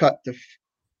 4x4 cut to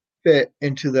fit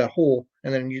into the hole,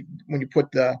 and then when you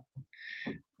put the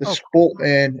bolt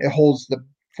in, it holds the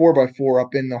 4x4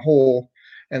 up in the hole,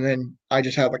 and then I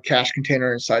just have a cache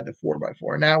container inside the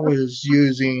 4x4. And that was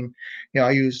using,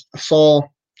 I used a saw,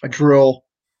 a drill,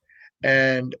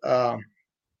 and I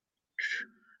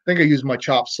think I used my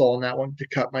chop saw in that one to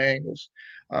cut my angles.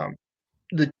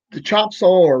 The chop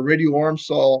saw or radial arm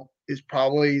saw is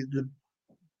probably the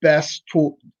best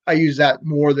tool. I use that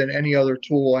more than any other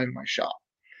tool in my shop.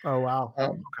 Oh, wow.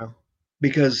 Okay.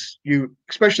 Because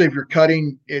especially if you're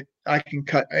cutting it, I can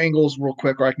cut angles real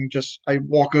quick, or I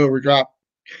walk over, drop,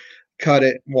 cut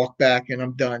it, walk back, and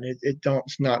I'm done.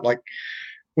 It's not like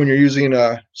when you're using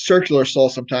a circular saw.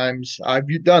 Sometimes I've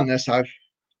done this.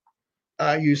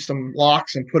 I use some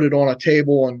locks and put it on a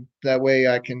table, and that way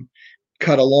I can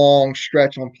cut a long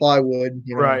stretch on plywood.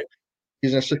 Right.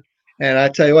 And I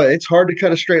tell you what, it's hard to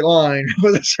cut a straight line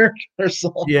with a circular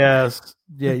saw. Yes.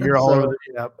 Yeah, you're all over.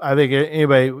 Yeah, I think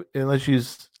anybody, unless you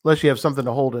have something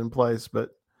to hold it in place, but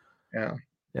yeah.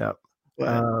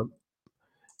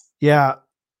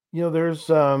 There's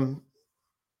and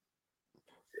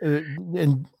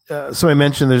somebody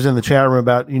mentioned there's in the chat room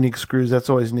about unique screws.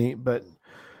 That's always neat. But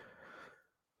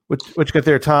what you got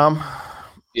there, Tom?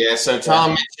 Yeah, so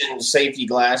Tom mentioned safety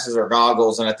glasses or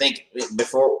goggles, and I think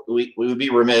before we would be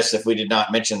remiss if we did not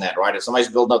mention that, right? If somebody's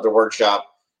building up their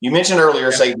workshop, you mentioned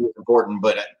earlier safety is important,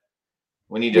 but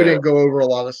we didn't go over a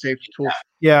lot of safety tools.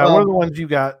 Yeah, what are the ones you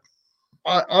got?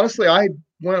 Honestly, I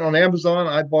went on Amazon.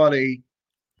 I bought I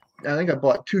think I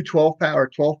bought 2 12-pack or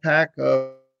 12-pack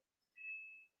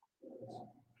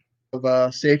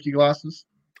of safety glasses.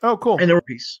 Oh, cool. And they're a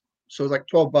piece. So it's like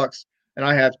 $12, and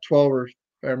I have 12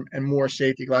 and more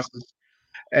safety glasses.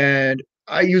 And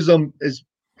I use them as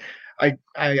I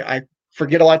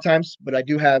forget a lot of times, but I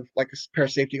do have like a pair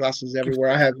of safety glasses everywhere.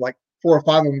 I have like 4 or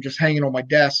 5 of them just hanging on my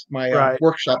desk, my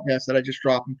workshop desk that I just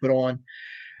drop and put on.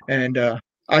 And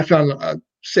I found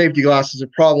safety glasses are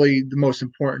probably the most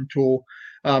important tool.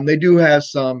 They do have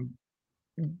some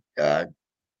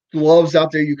gloves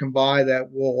out there you can buy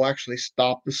that will actually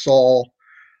stop the saw.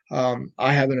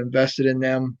 I haven't invested in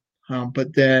them,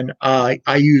 but then I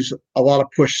use a lot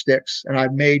of push sticks, and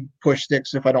I've made push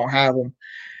sticks if I don't have them,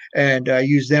 and I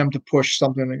use them to push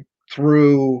something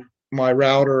through my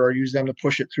router, or use them to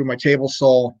push it through my table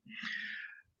saw.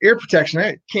 Ear protection,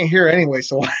 I can't hear anyway,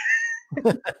 so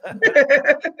no,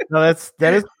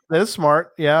 that That is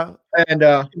smart. Yeah. And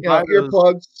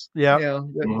earplugs. Yeah.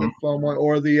 The foam one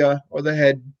or the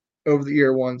head over the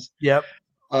ear ones. Yep.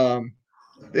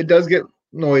 It does get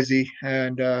noisy,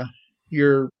 and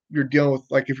you're dealing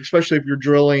with especially if you're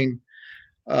drilling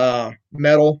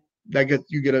metal,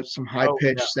 you get some high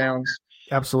pitched sounds.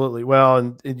 Absolutely. Well,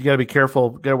 and you got to be careful.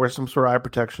 Got to wear some sort of eye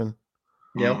protection.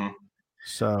 Yep.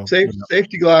 So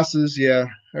safety glasses,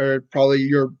 are probably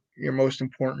your most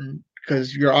important,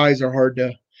 because your eyes are hard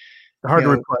to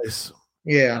replace.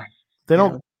 Yeah. They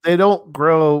don't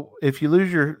grow if you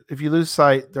lose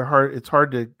sight. It's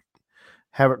hard to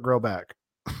have it grow back.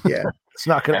 Yeah. It's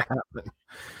not going to happen.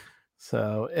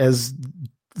 So as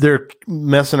they're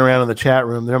messing around in the chat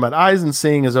room, they're about eyes and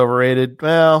seeing is overrated.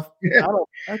 Well,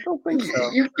 I don't think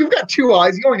so. You've got two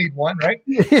eyes. You only need one, right?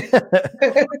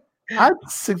 I'd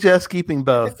suggest keeping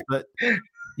both, but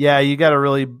yeah, you got to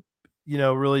really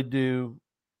do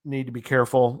need to be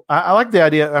careful. I like the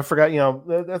idea. I forgot,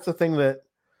 that's the thing that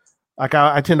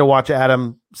I tend to watch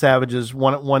Adam Savage's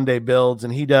one day builds,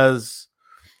 and he does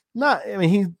not, I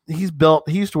mean, he used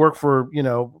to work for,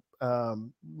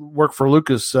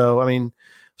 Lucas. So, I mean,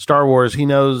 Star Wars, he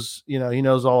knows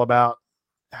all about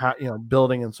how,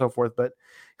 building and so forth, but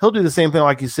he'll do the same thing.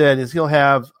 Like you said, is he'll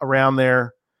have around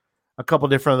there a couple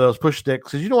different of those push sticks,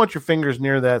 because you don't want your fingers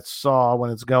near that saw when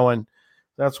it's going.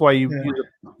 That's why you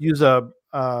use a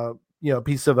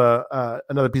piece of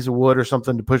another piece of wood or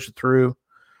something to push it through.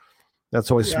 That's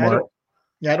always smart.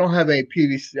 I don't have a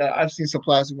PVC. I've seen some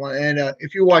plastic one, and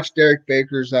if you watch Derek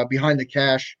Baker's Behind the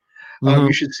Cash,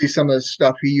 you should see some of the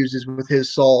stuff he uses with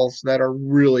his saws that are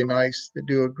really nice. That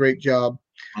do a great job.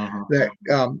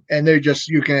 And they're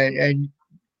just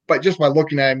but just by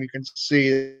looking at them, you can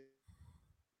see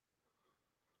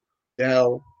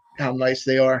how nice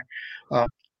they are.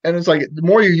 And it's like the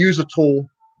more you use a tool,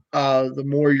 the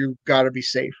more you got to be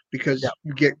safe, because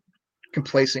you get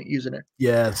complacent using it.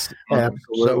 Yes,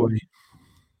 absolutely.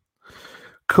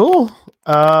 Cool.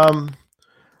 All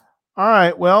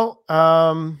right. Well,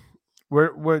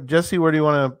 where Jesse, where do you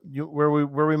want to? Where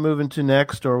we moving to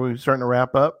next, or are we starting to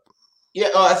wrap up? Yeah,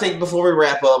 I think before we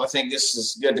wrap up, I think this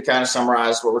is good to kind of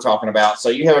summarize what we're talking about. So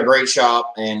you have a great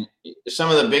shop, and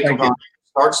some of the big components.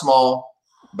 Start small,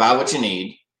 buy what you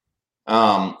need.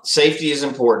 Safety is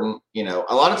important.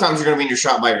 A lot of times you're going to be in your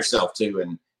shop by yourself too.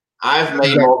 And I've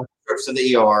made multiple trips to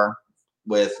the ER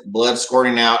with blood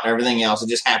squirting out and everything else. It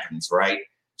just happens, right?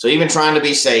 So even trying to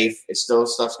be safe, it's still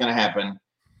stuff's going to happen.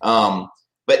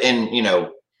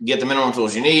 Get the minimum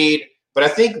tools you need. But I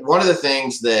think one of the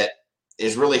things that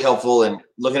is really helpful in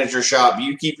looking at your shop,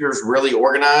 you keep yours really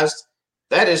organized.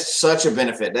 That is such a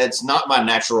benefit. That's not my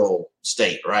natural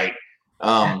state, right?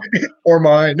 Or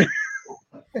mine.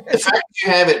 The fact that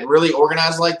you have it really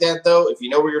organized like that, though, if you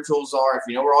know where your tools are, if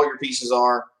you know where all your pieces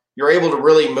are, you're able to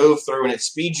really move through, and it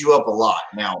speeds you up a lot.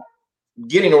 Now,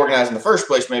 getting organized in the first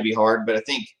place may be hard, but I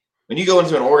think when you go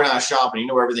into an organized shop and you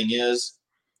know where everything is,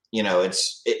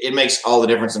 it makes all the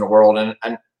difference in the world. And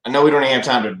I know we don't even have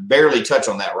time to barely touch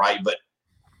on that, right? But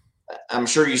I'm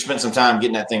sure you spent some time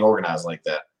getting that thing organized like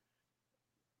that.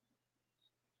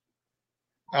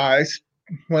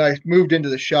 When I moved into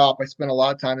the shop, I spent a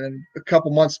lot of time. And then a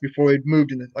couple months before we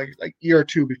moved in, like a year or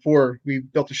two before we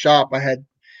built the shop, I had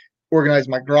organized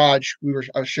my garage.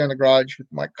 I was sharing the garage with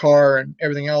my car and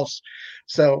everything else.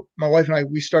 So my wife and I,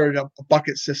 we started a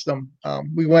bucket system.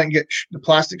 We went and get the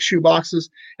plastic shoe boxes,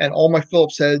 and all my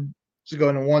Phillips heads go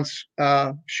into one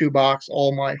shoe box,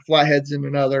 all my flatheads in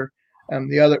another, and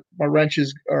my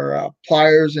wrenches or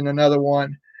pliers in another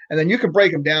one. And then you can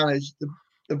break them down as the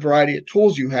variety of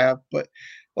tools you have, but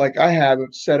like I have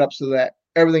it set up so that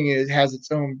everything has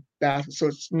its own basket, so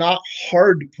it's not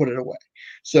hard to put it away.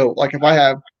 So like if I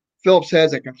have Phillips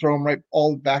heads, I can throw them right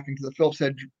all back into the Phillips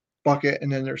head bucket,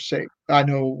 and then they're safe. I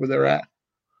know where they're at.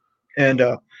 And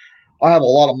I have a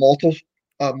lot of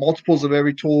multiples of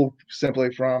every tool,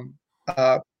 simply from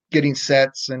getting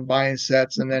sets and buying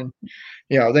sets, and then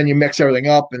then you mix everything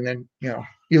up, and then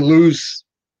you lose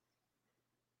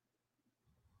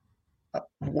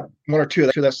one or two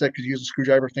of that set because you use a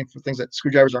screwdriver for things that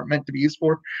screwdrivers aren't meant to be used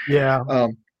for. Yeah.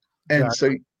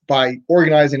 So by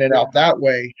organizing it out that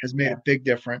way has made a big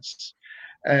difference.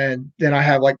 And then I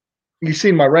have, like, you've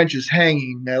seen my wrenches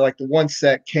hanging. Like the one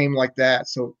set came like that,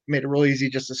 so it made it really easy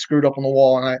just to screw it up on the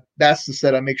wall. And that's the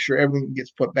set I make sure everything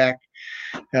gets put back.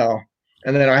 And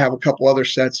then I have a couple other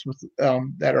sets with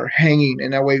that are hanging,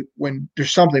 and that way when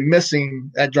there's something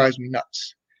missing, that drives me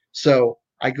nuts. So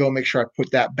I go make sure I put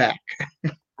that back.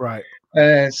 Right.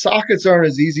 And sockets aren't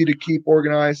as easy to keep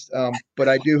organized, but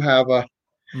I do have a.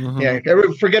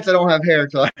 Everyone forgets I don't have hair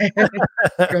until I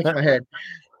scratch my head.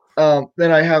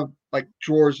 Then I have like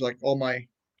drawers, like all my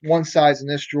one size in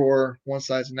this drawer, one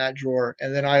size in that drawer,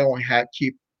 and then I only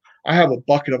I have a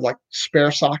bucket of like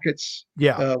spare sockets.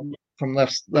 Yeah. From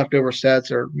leftover sets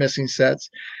or missing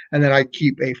sets, and then I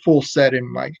keep a full set in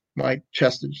my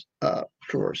chest of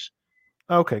drawers.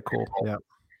 Okay, cool. Yeah.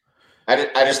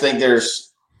 I just think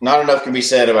there's not enough can be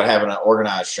said about having an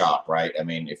organized shop, right? I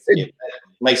mean, it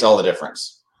makes all the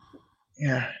difference.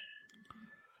 Yeah.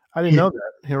 I didn't know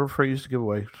that. Harbor Freight used to give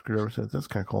away screwdriver sets. That's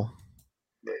kind of cool.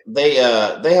 They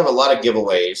have a lot of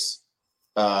giveaways,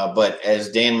 but as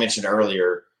Dan mentioned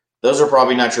earlier, those are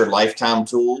probably not your lifetime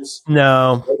tools.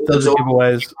 No, those are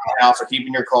giveaways. House or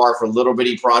keeping your car for little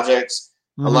bitty projects,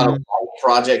 a lot of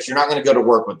projects. You're not going to go to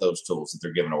work with those tools that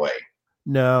they're giving away.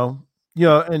 No,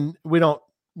 and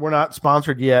we're not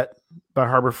sponsored yet by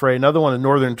Harbor Freight. Another one,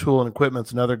 Northern Tool and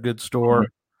Equipment's another good store.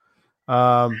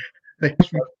 We'll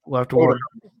have to work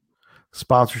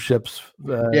sponsorships.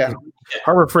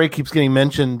 Harbor Freight keeps getting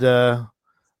mentioned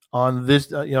on this,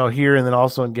 here and then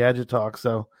also in Gadget Talk.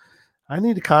 So I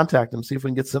need to contact them, see if we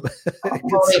can get some.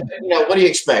 What do you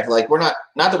expect? Like, we're not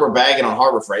that we're bagging on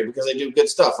Harbor Freight because they do good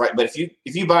stuff, right? But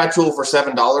if you buy a tool for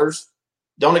 $7,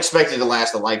 don't expect it to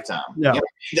last a lifetime. No.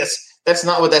 That's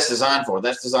not what that's designed for.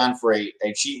 That's designed for a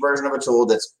cheap version of a tool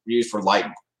that's used for light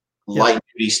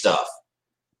duty stuff.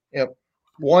 Yep,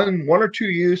 one or two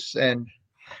use, and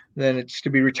then it's to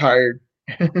be retired.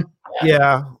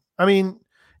 Yeah, I mean,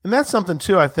 and that's something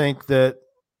too. I think that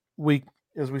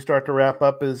as we start to wrap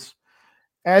up, is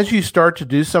as you start to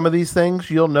do some of these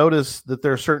things, you'll notice that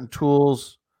there are certain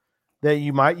tools that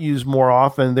you might use more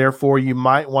often. Therefore, you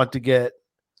might want to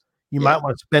might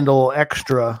want to spend a little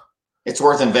extra. It's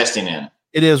worth investing in.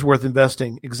 It is worth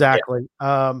investing. Exactly.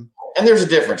 Yeah. And there's a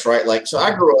difference, right? Like, so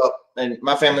I grew up and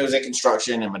my family was in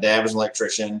construction and my dad was an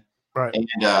electrician. Right.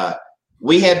 And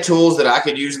we had tools that I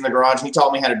could use in the garage. And he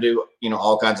taught me how to do,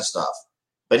 all kinds of stuff.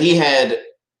 But he had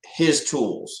his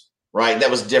tools, right? That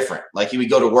was different. Like, he would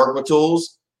go to work with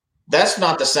tools. That's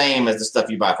not the same as the stuff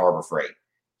you buy at Harbor Freight.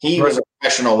 He was a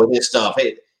professional with his stuff.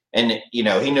 And he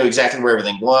knew exactly where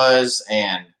everything was.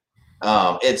 And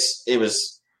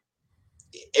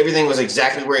everything was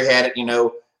exactly where he had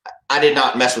it. I did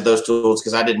not mess with those tools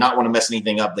because I did not want to mess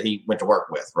anything up that he went to work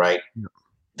with, right? No.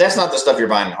 That's not the stuff you're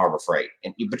buying in Harbor Freight.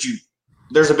 But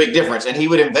there's a big difference. And he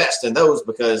would invest in those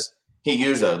because he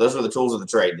used those. Those were the tools of the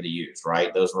trade that he used,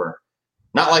 right? Those were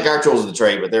not like our tools of the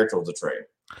trade, but their tools of trade.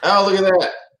 Oh, look at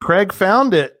that. Craig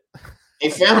found it. He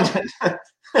found it.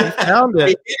 He found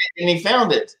it. He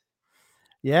found it.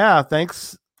 Yeah,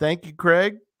 thanks. Thank you,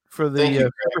 Craig, for the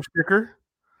sticker.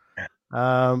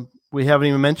 We haven't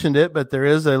even mentioned it, but there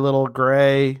is a little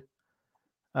gray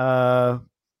 $sign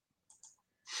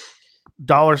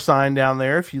down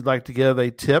there if you'd like to give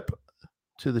a tip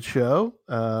to the show.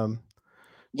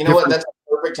 You know what? That's a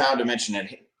perfect time to mention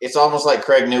it. It's almost like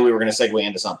Craig knew we were going to segue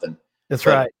into something. That's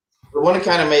right. We want to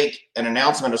kind of make an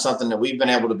announcement of something that we've been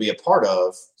able to be a part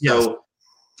of. Yes. So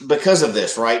because of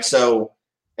this, right? So,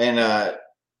 and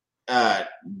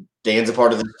Dan's a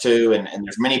part of this too, and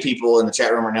there's many people in the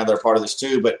chat room right now that are part of this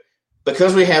too. But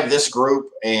because we have this group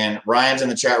and Ryan's in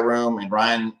the chat room and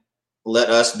Ryan let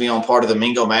us be on part of the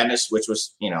Mingo Madness, which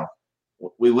was,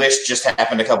 we wish just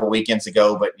happened a couple weekends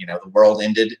ago, but the world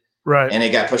ended, right? And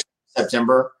it got pushed to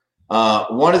September.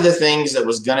 One of the things that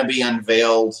was going to be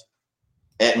unveiled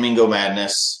at Mingo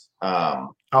Madness,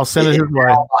 I'll send it his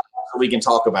way so we can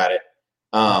talk about it.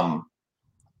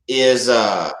 Is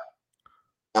a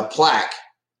plaque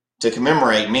to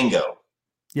commemorate Mingo.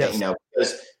 Yes.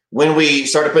 Because when we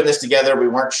started putting this together, we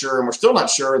weren't sure, and we're still not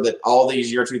sure that all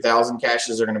these year 2000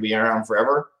 caches are going to be around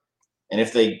forever. And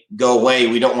if they go away,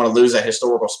 we don't want to lose that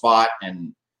historical spot.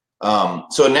 And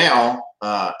so now,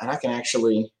 and I can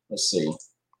actually, let's see.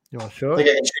 You want to show it? I think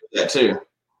I can show that too.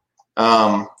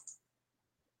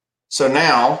 So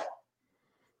now,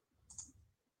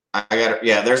 I got it.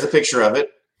 Yeah, there's the picture of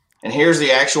it. And here's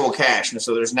the actual cache. And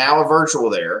so there's now a virtual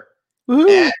there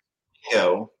at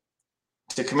Mingo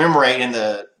to commemorate, and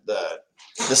the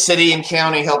city and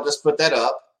county helped us put that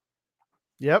up.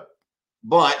 Yep.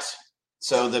 But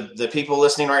so the people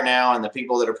listening right now and the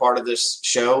people that are part of this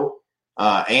show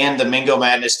and the Mingo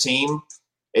Madness team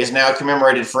is now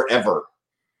commemorated forever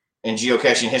in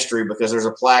geocaching history, because there's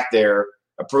a plaque there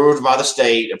approved by the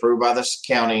state, approved by the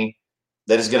county,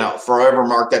 that is going to forever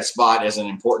mark that spot as an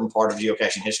important part of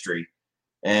geocaching history.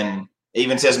 And it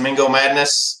even says Mingo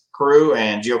Madness crew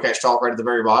and Geocache Talk right at the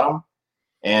very bottom.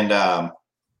 And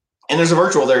there's a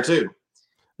virtual there too.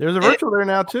 There's a virtual there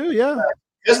now too, yeah.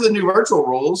 Because of the new virtual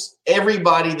rules,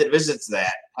 everybody that visits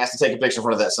that has to take a picture in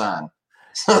front of that sign.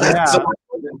 So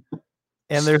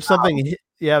and there's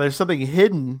something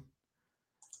hidden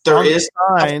There is.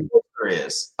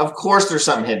 Of course, there's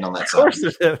something hidden on that sign. Of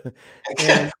course there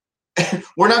is.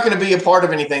 We're not going to be a part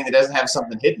of anything that doesn't have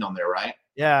something hidden on there, right?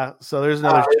 Yeah. So there's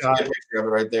another shot a picture of it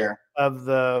right there of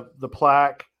the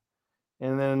plaque,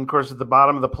 and then of course at the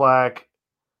bottom of the plaque,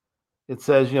 it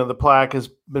says, the plaque has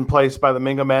been placed by the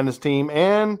Mingo Madness team,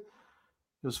 and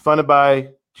it was funded by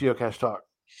Geocache Talk.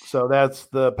 So that's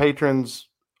the patrons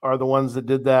are the ones that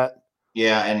did that.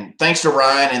 Yeah, and thanks to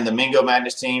Ryan and the Mingo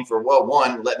Madness team for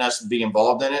one, letting us be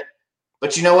involved in it.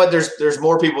 But you know what? There's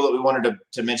more people that we wanted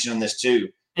to mention on this too.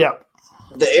 Yeah.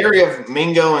 The area of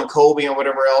Mingo and Colby and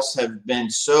whatever else have been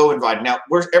so invited. Now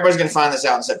everybody's going to find this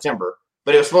out in September,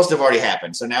 but it was supposed to have already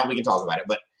happened. So now we can talk about it.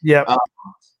 But yeah,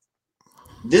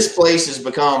 this place has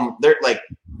become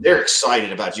they're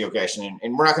excited about geocaching,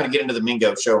 and we're not going to get into the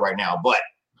Mingo show right now, but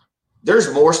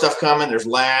there's more stuff coming. There's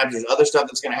labs. There's other stuff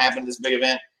that's going to happen at this big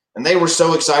event. And they were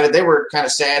so excited. They were kind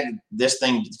of sad this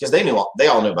thing because they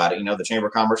all knew about it, the Chamber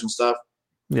of Commerce and stuff.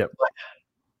 Yeah. But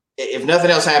if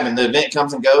nothing else happened, the event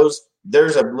comes and goes.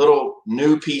 There's a little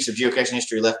new piece of geocaching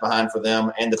history left behind for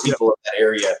them and the people of that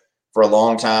area for a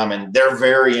long time, and they're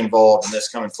very involved in this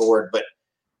coming forward. But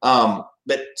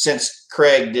since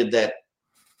Craig did that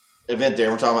event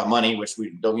there, we're talking about money, which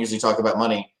we don't usually talk about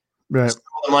money. Right. Some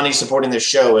of the money supporting this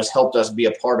show has helped us be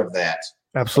a part of that.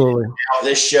 Absolutely. And now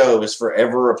this show is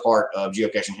forever a part of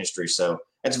geocaching history. So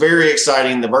it's very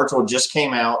exciting. The virtual just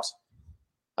came out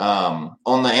on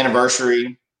the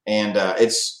anniversary, and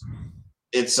it's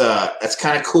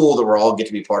kind of cool that we're all get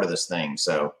to be part of this thing.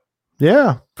 So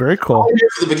yeah, very cool. We're here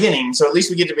for the beginning, so at least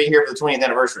we get to be here for the 20th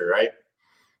anniversary, right?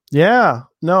 Yeah,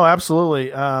 no,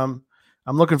 absolutely. I'm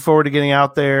looking forward to getting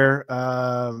out there.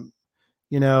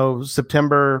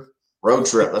 September road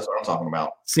trip. That's what I'm talking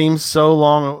about. Seems so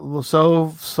long,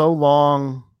 so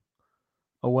long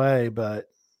away, but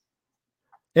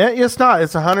yeah, it's not.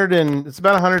 It's about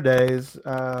 100 days.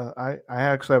 I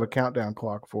actually have a countdown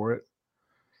clock for it.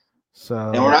 So,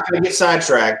 and we're not going to get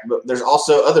sidetracked, but there's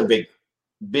also other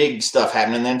big stuff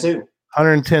happening then too.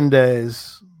 110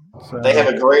 days. So. They have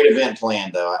a great event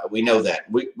planned, though. We know that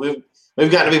we've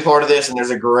got to be part of this, and there's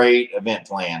a great event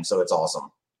planned, so it's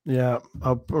awesome. Yeah,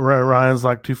 Ryan's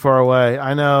like too far away.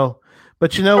 I know,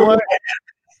 but you know what?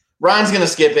 Ryan's going to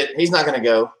skip it. He's not going to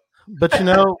go. But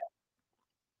I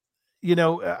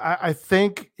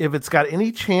think if it's got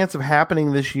any chance of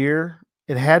happening this year,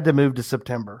 it had to move to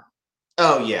September.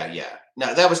 Oh yeah.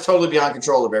 No, that was totally beyond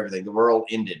control of everything. The world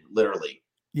ended literally.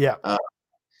 Yeah.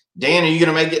 Dan, are you going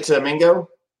to make it to Mingo?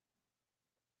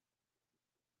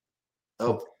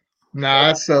 Oh, no,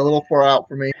 that's a little far out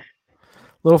for me.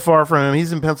 A little far from him.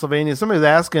 He's in Pennsylvania. Somebody's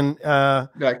asking. Cut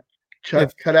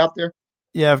out there?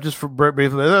 Yeah, just for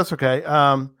briefly. That's okay.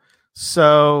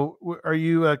 So are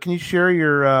you? Can you share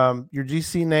your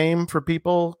GC name for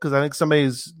people? Because I think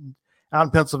somebody's out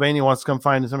in Pennsylvania wants to come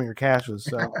find some of your caches.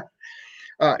 So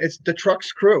it's the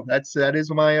Trucks Crew. That is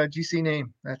my GC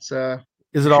name. That's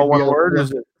Is it all one word?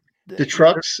 Is it the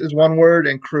Trucks is one word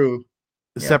and Crew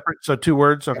separate? So 2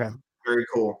 words. Okay. Very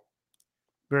cool.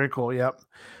 Very cool. Yep.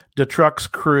 The Trucks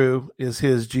Crew is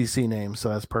his GC name, so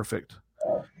that's perfect.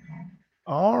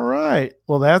 All right.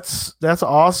 Well, that's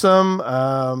awesome.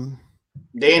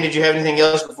 Dan, did you have anything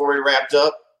else before we wrapped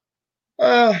up?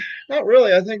 Not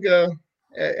really. I think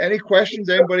any questions,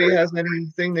 anybody has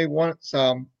anything they want,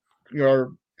 like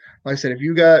I said, if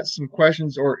you got some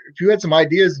questions or if you had some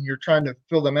ideas and you're trying to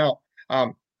fill them out,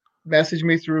 message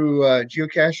me through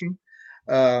geocaching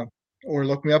or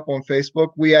look me up on Facebook.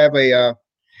 We have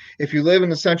if you live in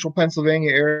the central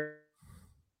Pennsylvania area,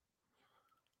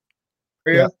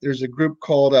 there's a group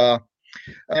called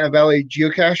Anna Valley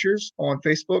Geocachers on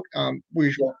Facebook.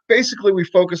 We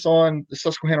focus on the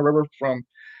Susquehanna River from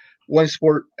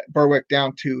Williamsport, Berwick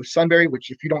down to Sunbury, which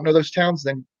if you don't know those towns,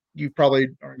 then you probably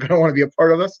aren't going to want to be a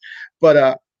part of us.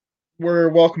 But we're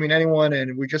welcoming anyone,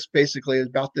 and we just basically is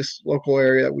about this local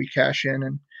area that we cache in,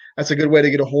 and that's a good way to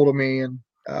get a hold of me and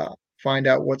find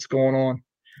out what's going on.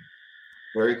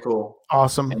 Very cool.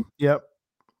 Awesome. And yep.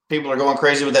 People are going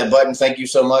crazy with that button. Thank you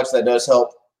so much. That does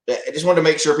help. I just wanted to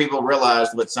make sure people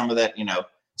realized what some of that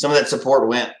support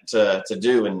went to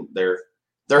do, and they're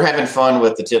having fun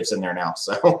with the tips in there now.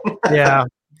 So yeah,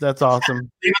 that's awesome.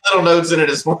 Even little notes in it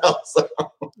as well. So.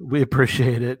 We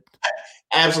appreciate it.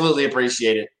 Absolutely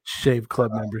appreciate it. Shave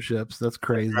Club memberships. That's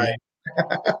crazy. Right.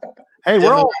 Hey,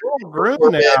 we're all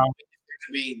groomed now.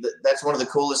 That's one of the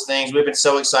coolest things. We've been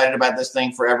so excited about this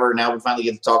thing forever. Now we finally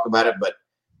get to talk about it. But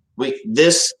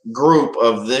this group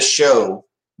of this show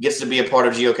gets to be a part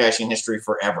of geocaching history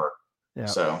forever. Yeah.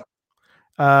 So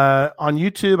on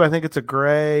YouTube, I think it's a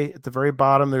gray at the very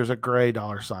bottom. There's a gray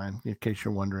 $, in case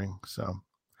you're wondering. So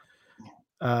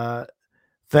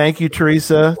Thank you,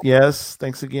 Teresa. Yes,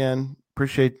 thanks again.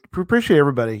 Appreciate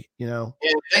everybody. And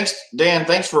thanks, Dan.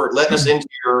 Thanks for letting us into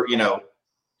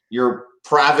your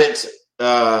private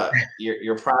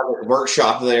your private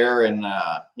workshop there, and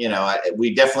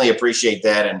we definitely appreciate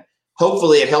that, and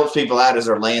hopefully it helps people out as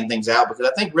they're laying things out, because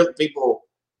I think really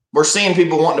we're seeing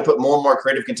people wanting to put more and more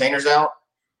creative containers out,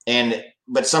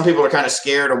 but some people are kind of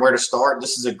scared on where to start.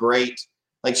 This is a great,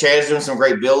 like Chad's doing some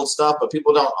great build stuff, but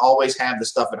people don't always have the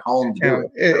stuff at home to do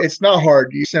it. It's not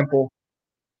hard. It's simple.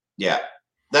 Yeah,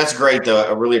 that's great though.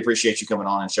 I really appreciate you coming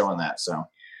on and showing that. So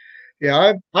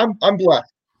yeah, I'm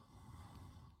blessed.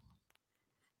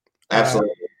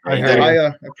 Absolutely.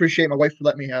 I appreciate my wife for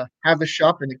letting me have the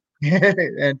shop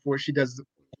and for she does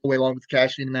all the way along with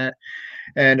cashing and that.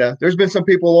 And there's been some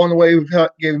people along the way who've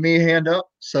given me a hand up.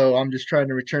 So I'm just trying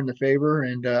to return the favor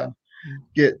and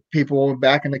get people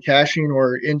back into cashing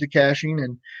or into cashing.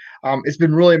 And it's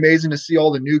been really amazing to see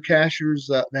all the new cashers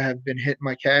that have been hitting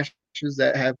my caches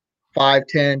that have 5,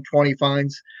 10, 20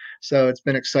 finds. So it's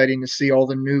been exciting to see all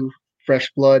the new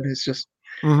fresh blood. It's just,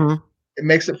 It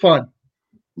makes it fun.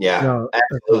 Yeah, no,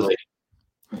 absolutely.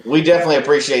 We definitely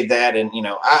appreciate that. And,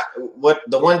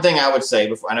 the one thing I would say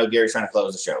before, I know Gary's trying to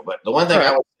close the show, but the one thing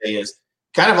I would say is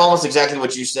kind of almost exactly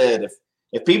what you said.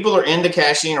 If people are into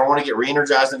caching or want to get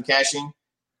re-energized in caching,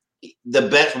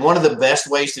 one of the best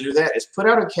ways to do that is put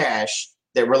out a cache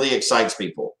that really excites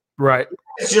people. Right.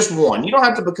 It's just one. You don't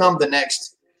have to become the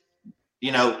next,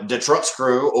 the truck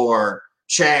screw or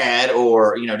Chad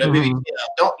or, WB. You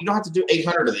don't have to do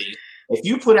 800 of these. If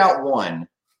you put out one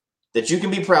that you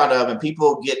can be proud of and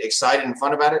people get excited and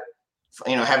fun about it,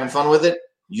 having fun with it,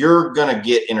 you're going to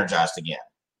get energized again.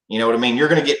 You know what I mean? You're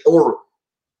going to get or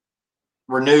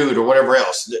renewed or whatever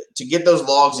else to get those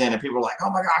logs in, and people are like, oh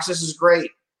my gosh, this is great.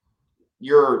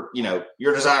 Your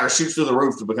desire shoots through the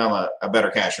roof to become a better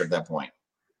cacher at that point.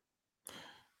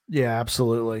 Yeah,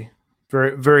 absolutely.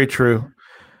 Very, very true.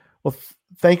 Well,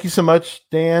 thank you so much,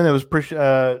 Dan. It was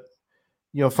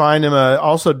find him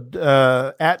also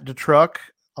at the truck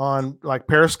on like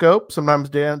Periscope, sometimes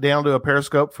down to a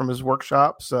Periscope from his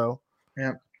workshop. So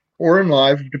yeah, or in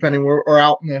live, depending where or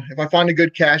out. If I find a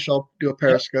good cache, I'll do a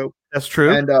Periscope. That's true.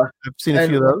 And I've seen a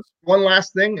few of those. One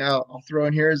last thing I'll throw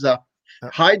in here is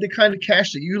hide the kind of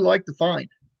cache that you like to find.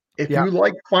 If you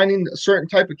like finding a certain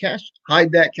type of cache,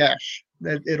 hide that cache.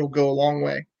 That it'll go a long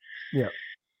way. Yeah,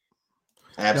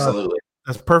 absolutely.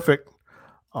 That's perfect.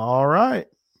 All right.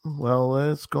 Well,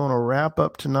 it's going to wrap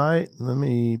up tonight. Let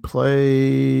me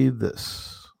play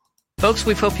this. Folks,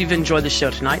 we hope you've enjoyed the show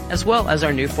tonight, as well as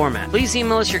our new format. Please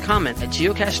email us your comment at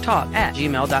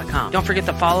geocachetalk@gmail.com. Don't forget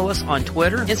to follow us on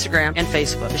Twitter, Instagram, and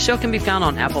Facebook. The show can be found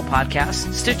on Apple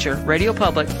Podcasts, Stitcher, Radio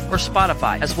Public, or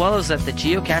Spotify, as well as at the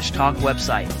Geocache Talk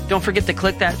website. Don't forget to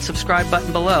click that subscribe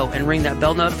button below and ring that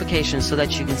bell notification so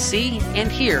that you can see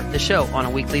and hear the show on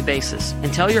a weekly basis.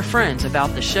 And tell your friends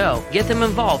about the show. Get them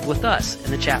involved with us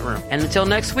in the chat room. And until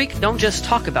next week, don't just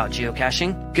talk about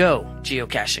geocaching, go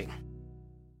geocaching.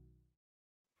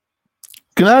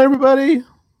 Good night, everybody.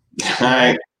 Good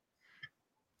night.